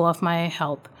mindful of my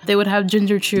health. They would have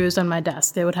ginger chews on my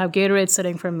desk. They would have Gatorade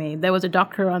sitting for me. There was a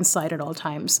doctor on site at all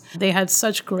times. They had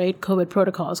such great COVID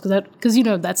protocols because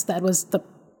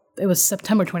it was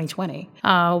September 2020.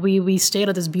 We stayed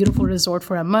at this beautiful resort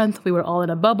for a month. We were all in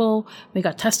a bubble. We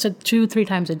got tested 2-3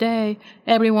 times a day,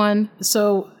 everyone.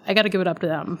 So I got to give it up to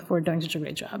them for doing such a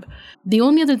great job. The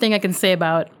only other thing I can say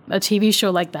about a TV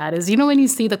show like that is, when you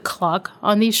see the clock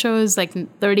on these shows, like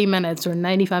 30 minutes or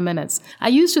 95 minutes, I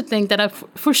used to think that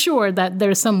for sure that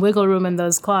there's some wiggle room in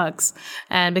those clocks.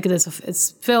 And because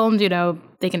it's filmed,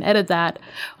 they can edit that.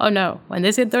 Oh no, when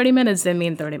they say 30 minutes, they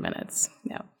mean 30 minutes.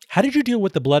 Yeah. How did you deal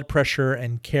with the blood pressure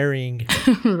and carrying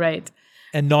right.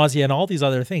 and nausea and all these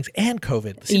other things and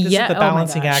COVID? See, this is the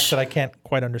balancing act that I can't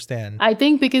quite understand. I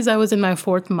think because I was in my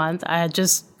 4th month, I had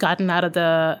just gotten out of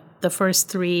the first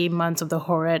 3 months of the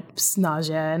horrid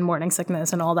nausea and morning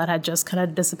sickness, and all that had just kind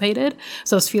of dissipated.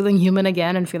 So I was feeling human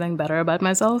again and feeling better about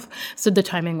myself. So the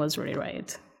timing was really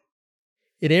right.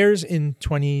 It airs in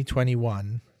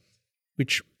 2021,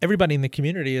 which everybody in the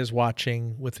community is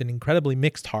watching with an incredibly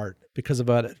mixed heart because of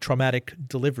a traumatic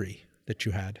delivery that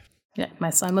you had. Yeah, my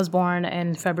son was born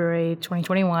in February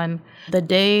 2021. The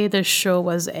day the show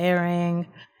was airing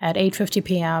at 8:50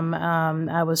 p.m.,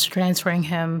 I was transferring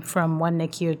him from one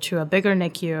NICU to a bigger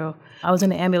NICU. I was in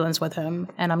the ambulance with him,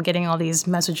 and I'm getting all these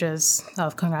messages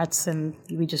of congrats, and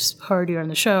we just heard you're on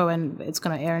the show, and it's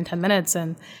going to air in 10 minutes.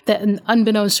 And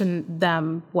unbeknownst to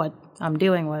them what I'm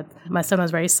dealing with, my son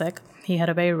was very sick. He had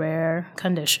a very rare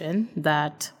condition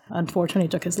that unfortunately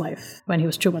took his life when he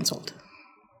was 2 months old.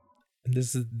 And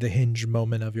this is the hinge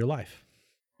moment of your life.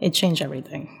 It changed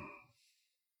everything.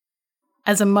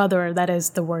 As a mother, that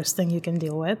is the worst thing you can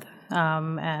deal with.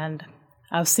 And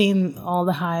I've seen all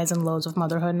the highs and lows of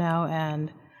motherhood now,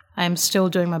 and I'm still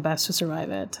doing my best to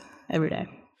survive it every day.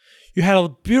 You had a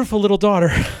beautiful little daughter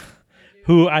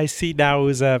who I see now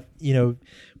is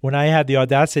when I had the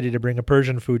audacity to bring a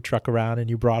Persian food truck around and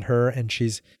you brought her, and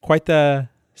she's quite the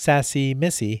sassy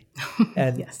missy,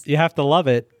 and yes. You have to love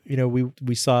it.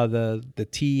 We saw the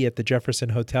tea at the Jefferson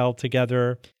Hotel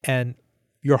together, and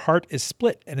your heart is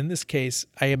split. And in this case,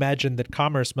 I imagine that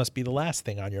commerce must be the last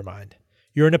thing on your mind.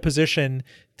 You're in a position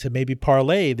to maybe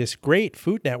parlay this great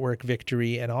Food Network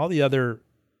victory and all the other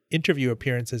interview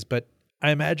appearances, but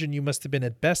I imagine you must have been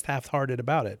at best half-hearted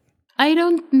about it. I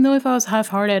don't know if I was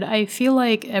half-hearted. I feel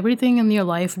like everything in your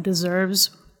life deserves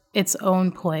its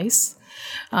own place.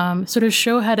 So the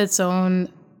show had its own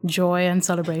joy and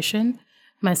celebration.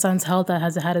 My son's health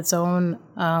has had its own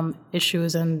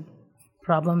issues and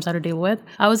problems I had to deal with.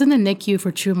 I was in the NICU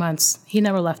for 2 months. He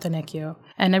never left the NICU.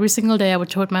 And every single day I would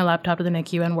tote my laptop to the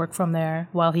NICU and work from there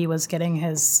while he was getting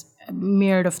his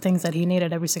myriad of things that he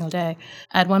needed every single day.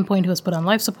 At one point, he was put on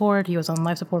life support. He was on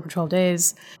life support for 12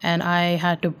 days. And I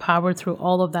had to power through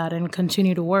all of that and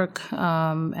continue to work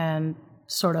and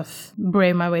sort of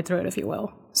brave my way through it, if you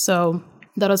will. So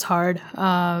that was hard,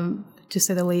 to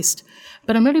say the least.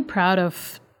 But I'm really proud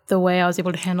of the way I was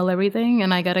able to handle everything.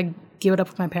 And I got to give it up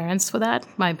to my parents for that.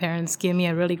 My parents gave me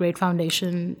a really great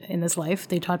foundation in this life.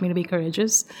 They taught me to be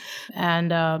courageous.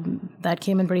 And that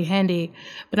came in pretty handy.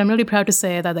 But I'm really proud to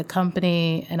say that the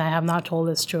company, and I have not told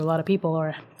this to a lot of people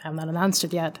or have not announced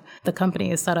it yet, the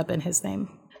company is set up in his name.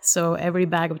 So every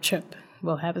bag of chip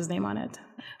will have his name on it.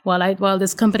 While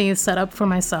this company is set up for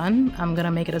my son, I'm going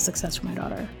to make it a success for my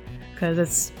daughter.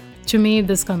 Because to me,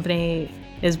 this company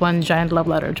is one giant love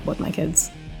letter to both my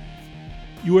kids.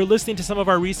 You are listening to some of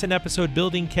our recent episode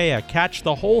Building Keya. Catch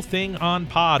the whole thing on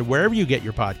Pod, wherever you get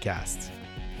your podcasts.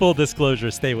 Full disclosure,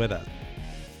 stay with us.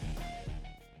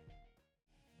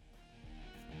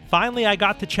 Finally, I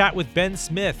got to chat with Ben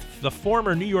Smith, the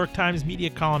former New York Times media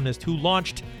columnist who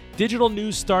launched digital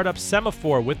news startup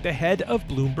Semafor with the head of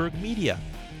Bloomberg Media.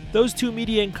 Those two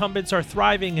media incumbents are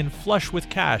thriving and flush with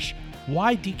cash.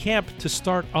 Why decamp to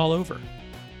start all over?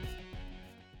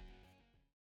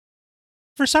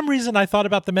 For some reason, I thought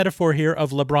about the metaphor here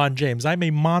of LeBron James. I'm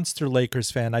a monster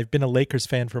Lakers fan. I've been a Lakers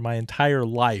fan for my entire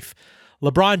life.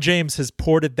 LeBron James has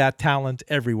ported that talent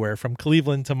everywhere, from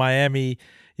Cleveland to Miami,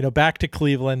 back to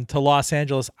Cleveland to Los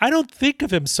Angeles. I don't think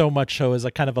of him so much so as a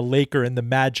kind of a Laker in the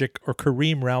Magic or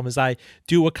Kareem realm as I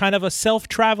do a kind of a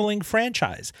self-traveling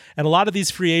franchise. And a lot of these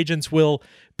free agents will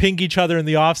ping each other in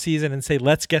the off season and say,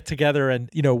 let's get together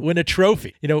and, win a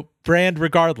trophy, brand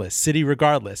regardless, city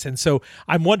regardless. And so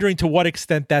I'm wondering to what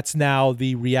extent that's now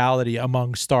the reality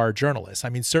among star journalists. I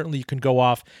mean, certainly you can go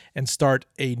off and start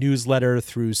a newsletter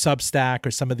through Substack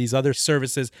or some of these other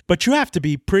services, but you have to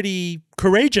be pretty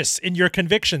courageous in your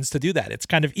convictions to do that. It's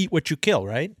kind of eat what you kill,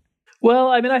 right? Well,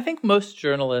 I mean, I think most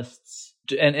journalists,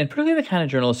 and particularly the kind of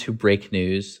journalists who break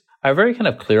news, are very kind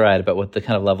of clear-eyed about what the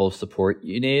kind of level of support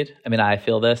you need. I mean, I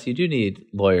feel this. You do need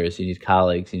lawyers, you need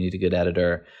colleagues, you need a good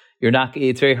editor.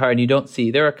 It's very hard, and you don't see,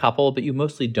 there are a couple, but you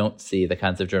mostly don't see the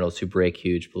kinds of journalists who break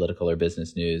huge political or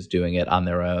business news doing it on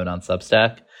their own on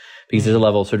Substack, because there's a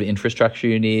level of sort of infrastructure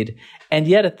you need. And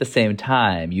yet at the same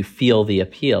time, you feel the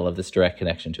appeal of this direct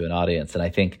connection to an audience. And I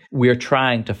think we're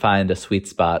trying to find a sweet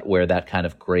spot where that kind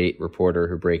of great reporter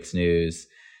who breaks news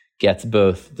gets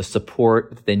both the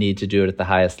support that they need to do it at the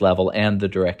highest level and the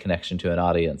direct connection to an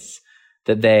audience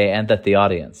that the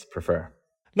audience prefer.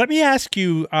 Let me ask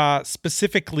you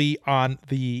specifically on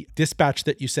the dispatch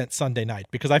that you sent Sunday night,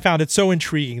 because I found it so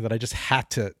intriguing that I just had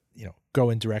to, go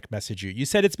and direct message you. You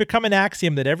said it's become an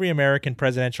axiom that every American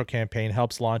presidential campaign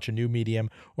helps launch a new medium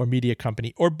or media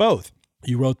company or both.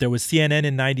 You wrote there was CNN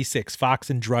in 96, Fox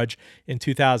and Drudge in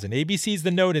 2000, ABC's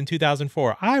The Note in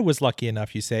 2004. I was lucky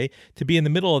enough, you say, to be in the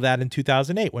middle of that in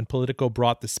 2008 when Politico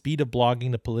brought the speed of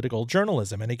blogging to political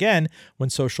journalism. And again, when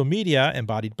social media,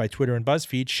 embodied by Twitter and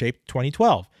BuzzFeed, shaped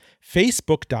 2012.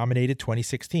 Facebook dominated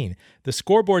 2016. The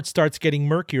scoreboard starts getting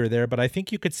murkier there, but I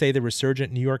think you could say the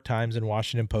resurgent New York Times and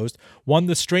Washington Post won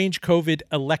the strange COVID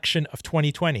election of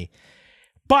 2020.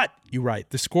 But, you write,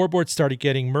 the scoreboard started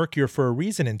getting murkier for a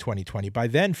reason in 2020. By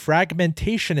then,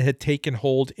 fragmentation had taken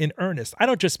hold in earnest. I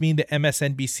don't just mean the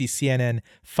MSNBC, CNN,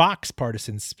 Fox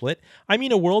partisan split. I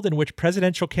mean a world in which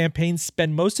presidential campaigns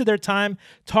spend most of their time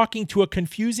talking to a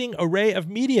confusing array of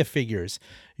media figures.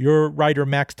 Your writer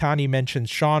Max Tani mentions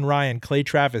Sean Ryan, Clay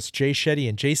Travis, Jay Shetty,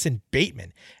 and Jason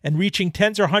Bateman, and reaching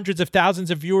tens or hundreds of thousands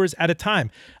of viewers at a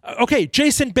time. Okay,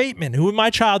 Jason Bateman, who in my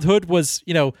childhood was,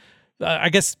 I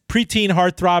guess preteen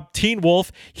heartthrob, Teen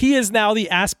Wolf. He is now the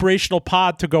aspirational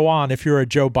pod to go on if you're a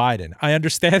Joe Biden. I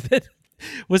understand that.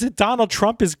 Was it Donald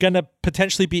Trump is going to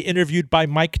potentially be interviewed by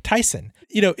Mike Tyson?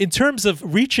 In terms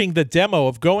of reaching the demo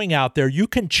of going out there, you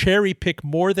can cherry pick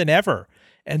more than ever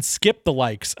and skip the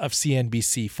likes of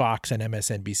CNBC, Fox, and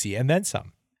MSNBC, and then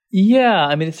some. Yeah,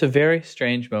 I mean, it's a very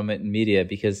strange moment in media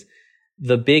because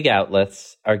the big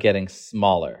outlets are getting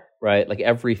smaller, right? Like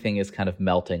everything is kind of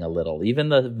melting a little. Even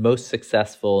the most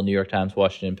successful New York Times,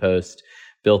 Washington Post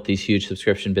built these huge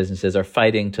subscription businesses are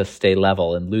fighting to stay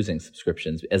level and losing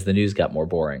subscriptions as the news got more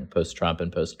boring post-Trump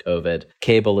and post-COVID.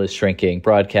 Cable is shrinking,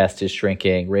 broadcast is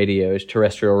shrinking,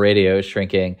 terrestrial radio is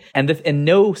shrinking, and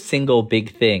no single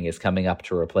big thing is coming up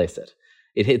to replace it.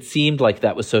 It seemed like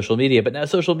that was social media, but now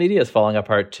social media is falling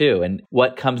apart too. And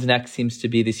what comes next seems to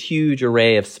be this huge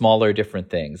array of smaller different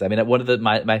things. I mean, one of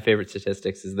my favorite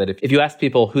statistics is that if you ask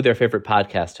people who their favorite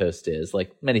podcast host is,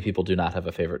 like many people do not have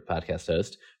a favorite podcast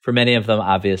host. For many of them,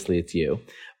 obviously it's you.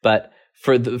 But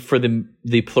for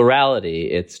the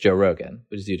plurality, it's Joe Rogan,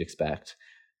 which is you'd expect.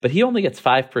 But he only gets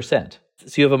 5%.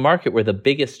 So you have a market where the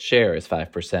biggest share is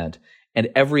 5%. And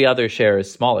every other share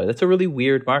is smaller. That's a really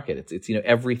weird market. It's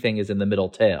everything is in the middle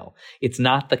tail. It's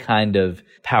not the kind of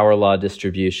power law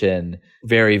distribution,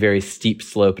 very, very steep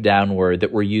slope downward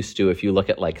that we're used to if you look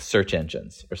at like search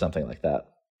engines or something like that.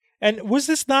 And was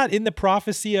this not in the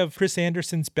prophecy of Chris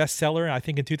Anderson's bestseller, I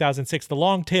think in 2006, The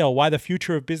Long Tail, Why the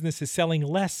Future of Business is Selling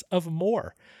Less of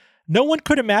More? No one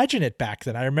could imagine it back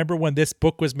then. I remember when this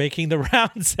book was making the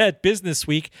rounds at Business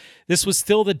Week, this was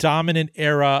still the dominant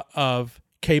era of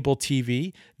cable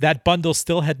TV. That bundle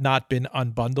still had not been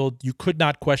unbundled. You could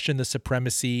not question the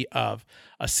supremacy of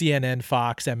a CNN,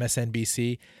 Fox,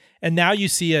 MSNBC. And now you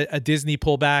see a Disney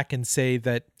pull back and say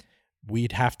that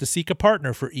we'd have to seek a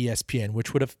partner for ESPN,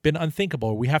 which would have been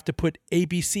unthinkable. We have to put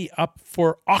ABC up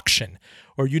for auction.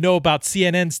 Or about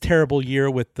CNN's terrible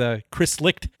year with the Chris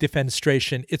Licht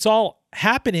defenestration. It's all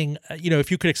happening,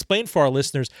 if you could explain for our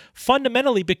listeners,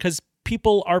 fundamentally because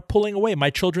people are pulling away. My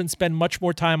children spend much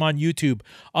more time on YouTube,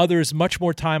 others much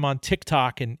more time on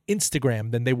TikTok and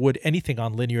Instagram than they would anything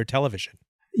on linear television.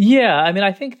 Yeah, I mean,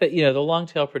 I think that, the long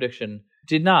tail prediction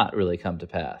did not really come to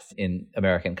pass in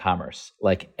American commerce.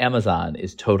 Like Amazon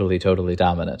is totally, totally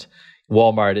dominant.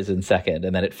 Walmart is in second,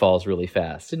 and then it falls really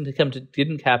fast.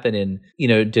 Didn't happen in,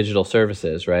 digital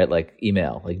services, right? Like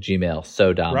email, like Gmail,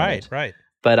 so dominant. Right.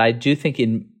 But I do think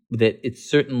that it's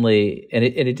certainly, and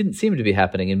it didn't seem to be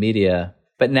happening in media,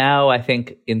 but now I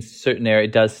think in certain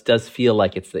areas it does feel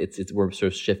like it's we're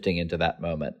sort of shifting into that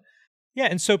moment. Yeah,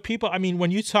 and so people, I mean,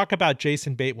 when you talk about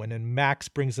Jason Bateman, and Max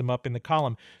brings him up in the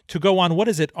column, to go on, what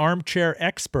is it, Armchair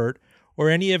Expert or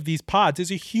any of these pods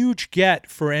is a huge get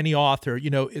for any author. You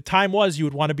know, time was you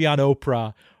would want to be on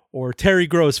Oprah or Terry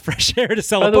Gross Fresh Air to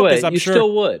sell a book. By the way, I'm you sure.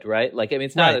 still would, right? Like, I mean,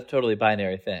 it's not Right. a totally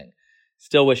binary thing.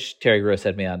 Still wish Terry Gross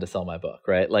had me on to sell my book,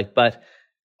 right? Like, but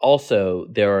also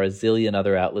there are a zillion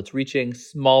other outlets reaching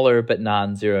smaller but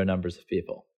non-zero numbers of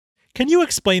people. Can you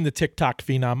explain the TikTok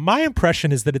phenom? My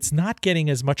impression is that it's not getting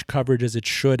as much coverage as it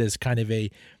should as kind of a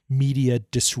media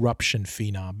disruption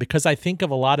phenom, because I think of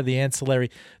a lot of the ancillary,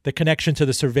 the connection to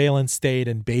the surveillance state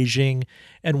and Beijing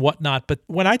and whatnot. But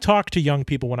when I talk to young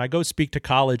people, when I go speak to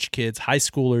college kids, high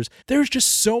schoolers, there's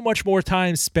just so much more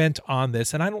time spent on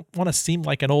this. And I don't want to seem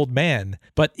like an old man,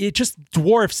 but it just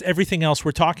dwarfs everything else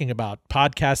we're talking about: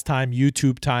 podcast time,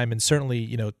 YouTube time, and certainly,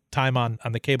 you know, time on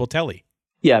the cable telly.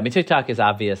 Yeah, I mean, TikTok is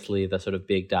obviously the sort of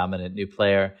big dominant new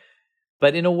player.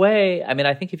 But in a way, I mean,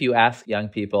 I think if you ask young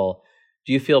people,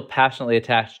 do you feel passionately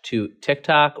attached to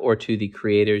TikTok or to the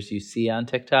creators you see on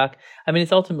TikTok? I mean,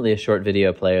 it's ultimately a short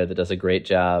video player that does a great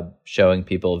job showing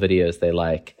people videos they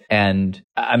like. And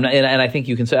I'm not, and I think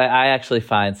you can. So I actually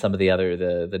find some of the other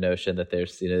the notion that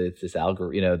there's, you know, it's this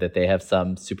algorithm, you know, that they have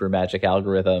some super magic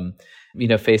algorithm. You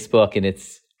know, Facebook in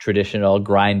its traditional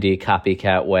grindy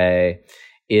copycat way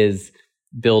is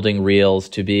building Reels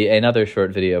to be another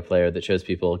short video player that shows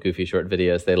people goofy short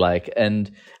videos they like. And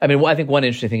I mean, I think one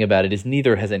interesting thing about it is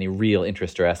neither has any real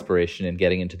interest or aspiration in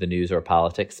getting into the news or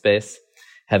politics space,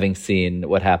 having seen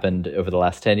what happened over the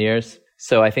last 10 years.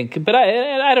 So I think, but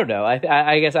I don't know.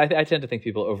 I guess I tend to think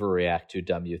people overreact to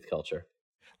dumb youth culture.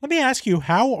 Let me ask you,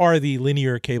 how are the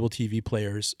linear cable TV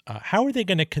players, how are they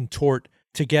going to contort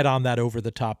to get on that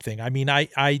over-the-top thing? I mean,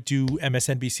 I do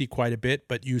MSNBC quite a bit,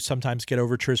 but you sometimes get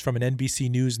overtures from an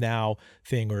NBC News Now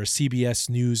thing or a CBS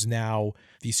News Now,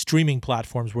 these streaming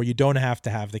platforms where you don't have to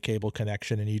have the cable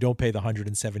connection and you don't pay the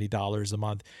 $170 a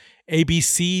month.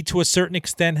 ABC, to a certain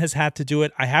extent, has had to do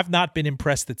it. I have not been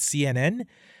impressed that CNN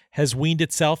has weaned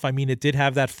itself. I mean, it did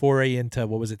have that foray into,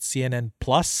 what was it, CNN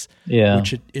Plus,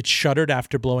 which it shuttered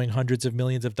after blowing hundreds of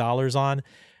millions of dollars on.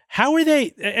 How are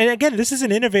they? And again, this is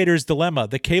an innovator's dilemma.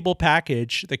 The cable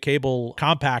package, the cable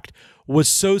compact, was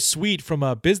so sweet from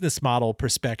a business model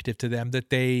perspective to them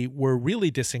that they were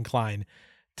really disinclined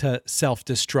to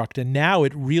self-destruct. And now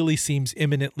it really seems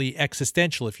imminently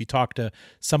existential. If you talk to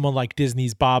someone like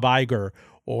Disney's Bob Iger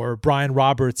or Brian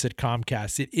Roberts at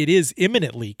Comcast, it is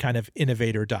imminently kind of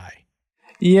innovate or die.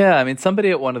 Yeah, I mean, somebody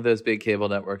at one of those big cable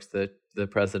networks, the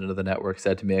president of the network,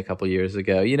 said to me a couple years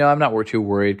ago, you know, I'm not too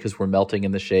worried because we're melting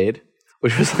in the shade,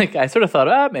 which was like, I sort of thought,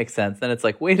 that makes sense. Then it's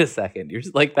like, wait a second, you're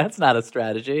just like, that's not a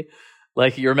strategy.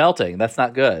 Like, you're melting. That's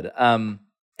not good.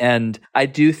 And I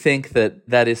do think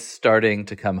that is starting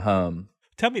to come home.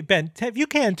 Tell me, Ben, if you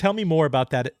can, tell me more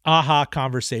about that aha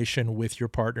conversation with your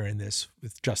partner in this,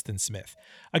 with Justin Smith.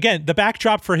 Again, the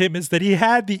backdrop for him is that he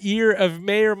had the ear of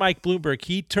Mayor Mike Bloomberg.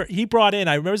 He brought in,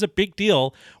 I remember it was a big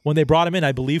deal when they brought him in,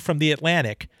 I believe from The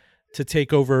Atlantic, to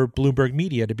take over Bloomberg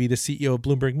Media, to be the CEO of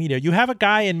Bloomberg Media. You have a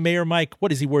guy in Mayor Mike,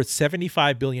 what is he worth,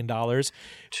 $75 billion?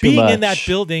 Being much. in that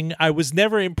building, I was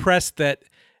never impressed that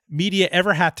media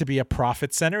ever had to be a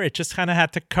profit center. It just kind of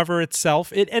had to cover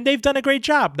itself. And they've done a great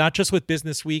job, not just with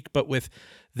Business Week, but with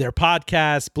their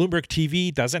podcast. Bloomberg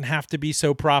TV doesn't have to be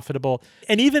so profitable.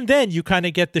 And even then, you kind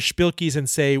of get the Spilkies and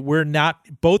say, we're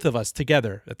not, both of us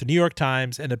together at the New York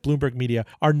Times and at Bloomberg Media,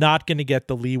 are not going to get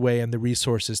the leeway and the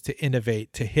resources to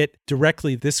innovate, to hit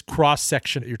directly this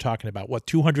cross-section that you're talking about. What,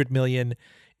 200 million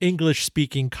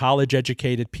English-speaking,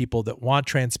 college-educated people that want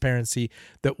transparency,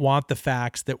 that want the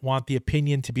facts, that want the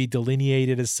opinion to be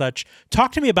delineated as such.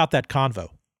 Talk to me about that convo.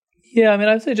 Yeah, I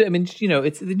mean, you know,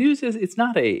 this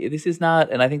is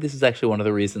not, and I think this is actually one of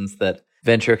the reasons that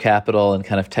venture capital and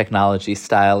kind of technology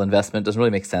style investment doesn't really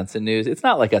make sense in news. It's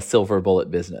not like a silver bullet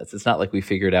business. It's not like we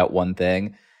figured out one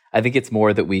thing. I think it's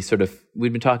more that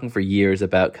we've been talking for years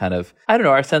about kind of, I don't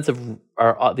know, our sense of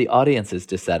the audience's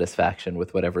dissatisfaction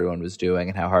with what everyone was doing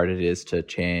and how hard it is to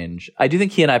change. I do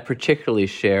think he and I particularly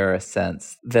share a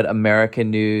sense that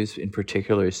American news in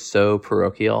particular is so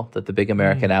parochial, that the big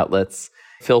American outlets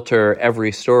filter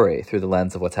every story through the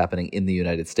lens of what's happening in the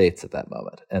United States at that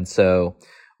moment. And so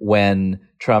when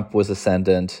Trump was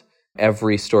ascendant,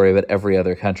 every story about every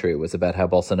other country was about how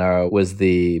Bolsonaro was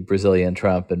the Brazilian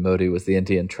Trump and Modi was the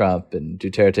Indian Trump and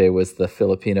Duterte was the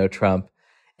Filipino Trump.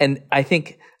 And I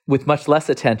think with much less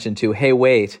attention to, hey,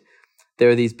 wait, there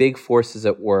are these big forces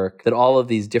at work that all of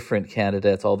these different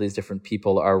candidates, all these different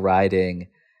people are riding.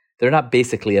 They're not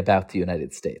basically about the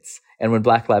United States. And when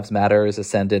Black Lives Matter is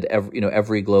ascended,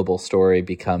 every global story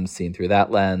becomes seen through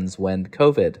that lens. When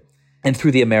COVID and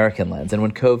through the American lens. And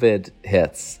when COVID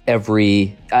hits,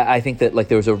 I think that like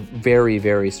there was a very,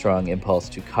 very strong impulse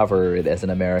to cover it as an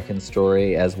American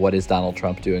story, as what is Donald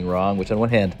Trump doing wrong, which on one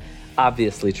hand,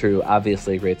 obviously true,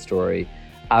 obviously a great story,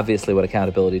 obviously what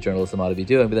accountability journalism ought to be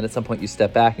doing. But then at some point you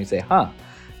step back and you say,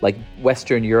 like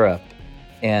Western Europe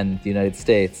and the United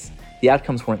States, the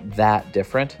outcomes weren't that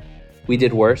different. We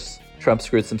did worse. Trump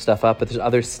screwed some stuff up, but there's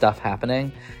other stuff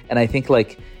happening. And I think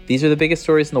like these are the biggest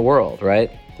stories in the world, right?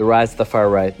 The rise of the far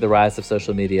right, the rise of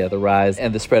social media, the rise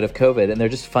and the spread of COVID. And they're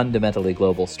just fundamentally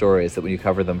global stories that when you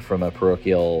cover them from a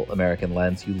parochial American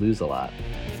lens, you lose a lot.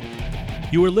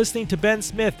 You were listening to Ben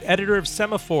Smith, editor of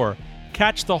Semafor.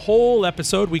 Catch the whole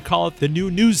episode, we call it the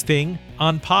new news thing,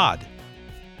 on Pod.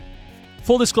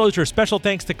 Full disclosure, special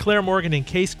thanks to Claire Morgan and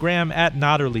Case Graham at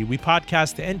Notterly. We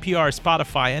podcast to NPR,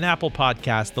 Spotify, and Apple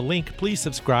Podcasts. The link, please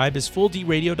subscribe, is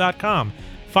fulldradio.com.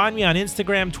 Find me on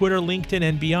Instagram, Twitter, LinkedIn,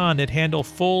 and beyond at handle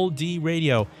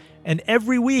FullDRadio. And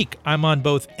every week, I'm on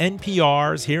both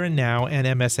NPR's Here and Now and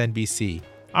MSNBC.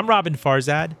 I'm Robin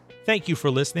Farzad. Thank you for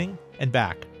listening, and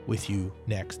back with you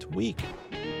next week.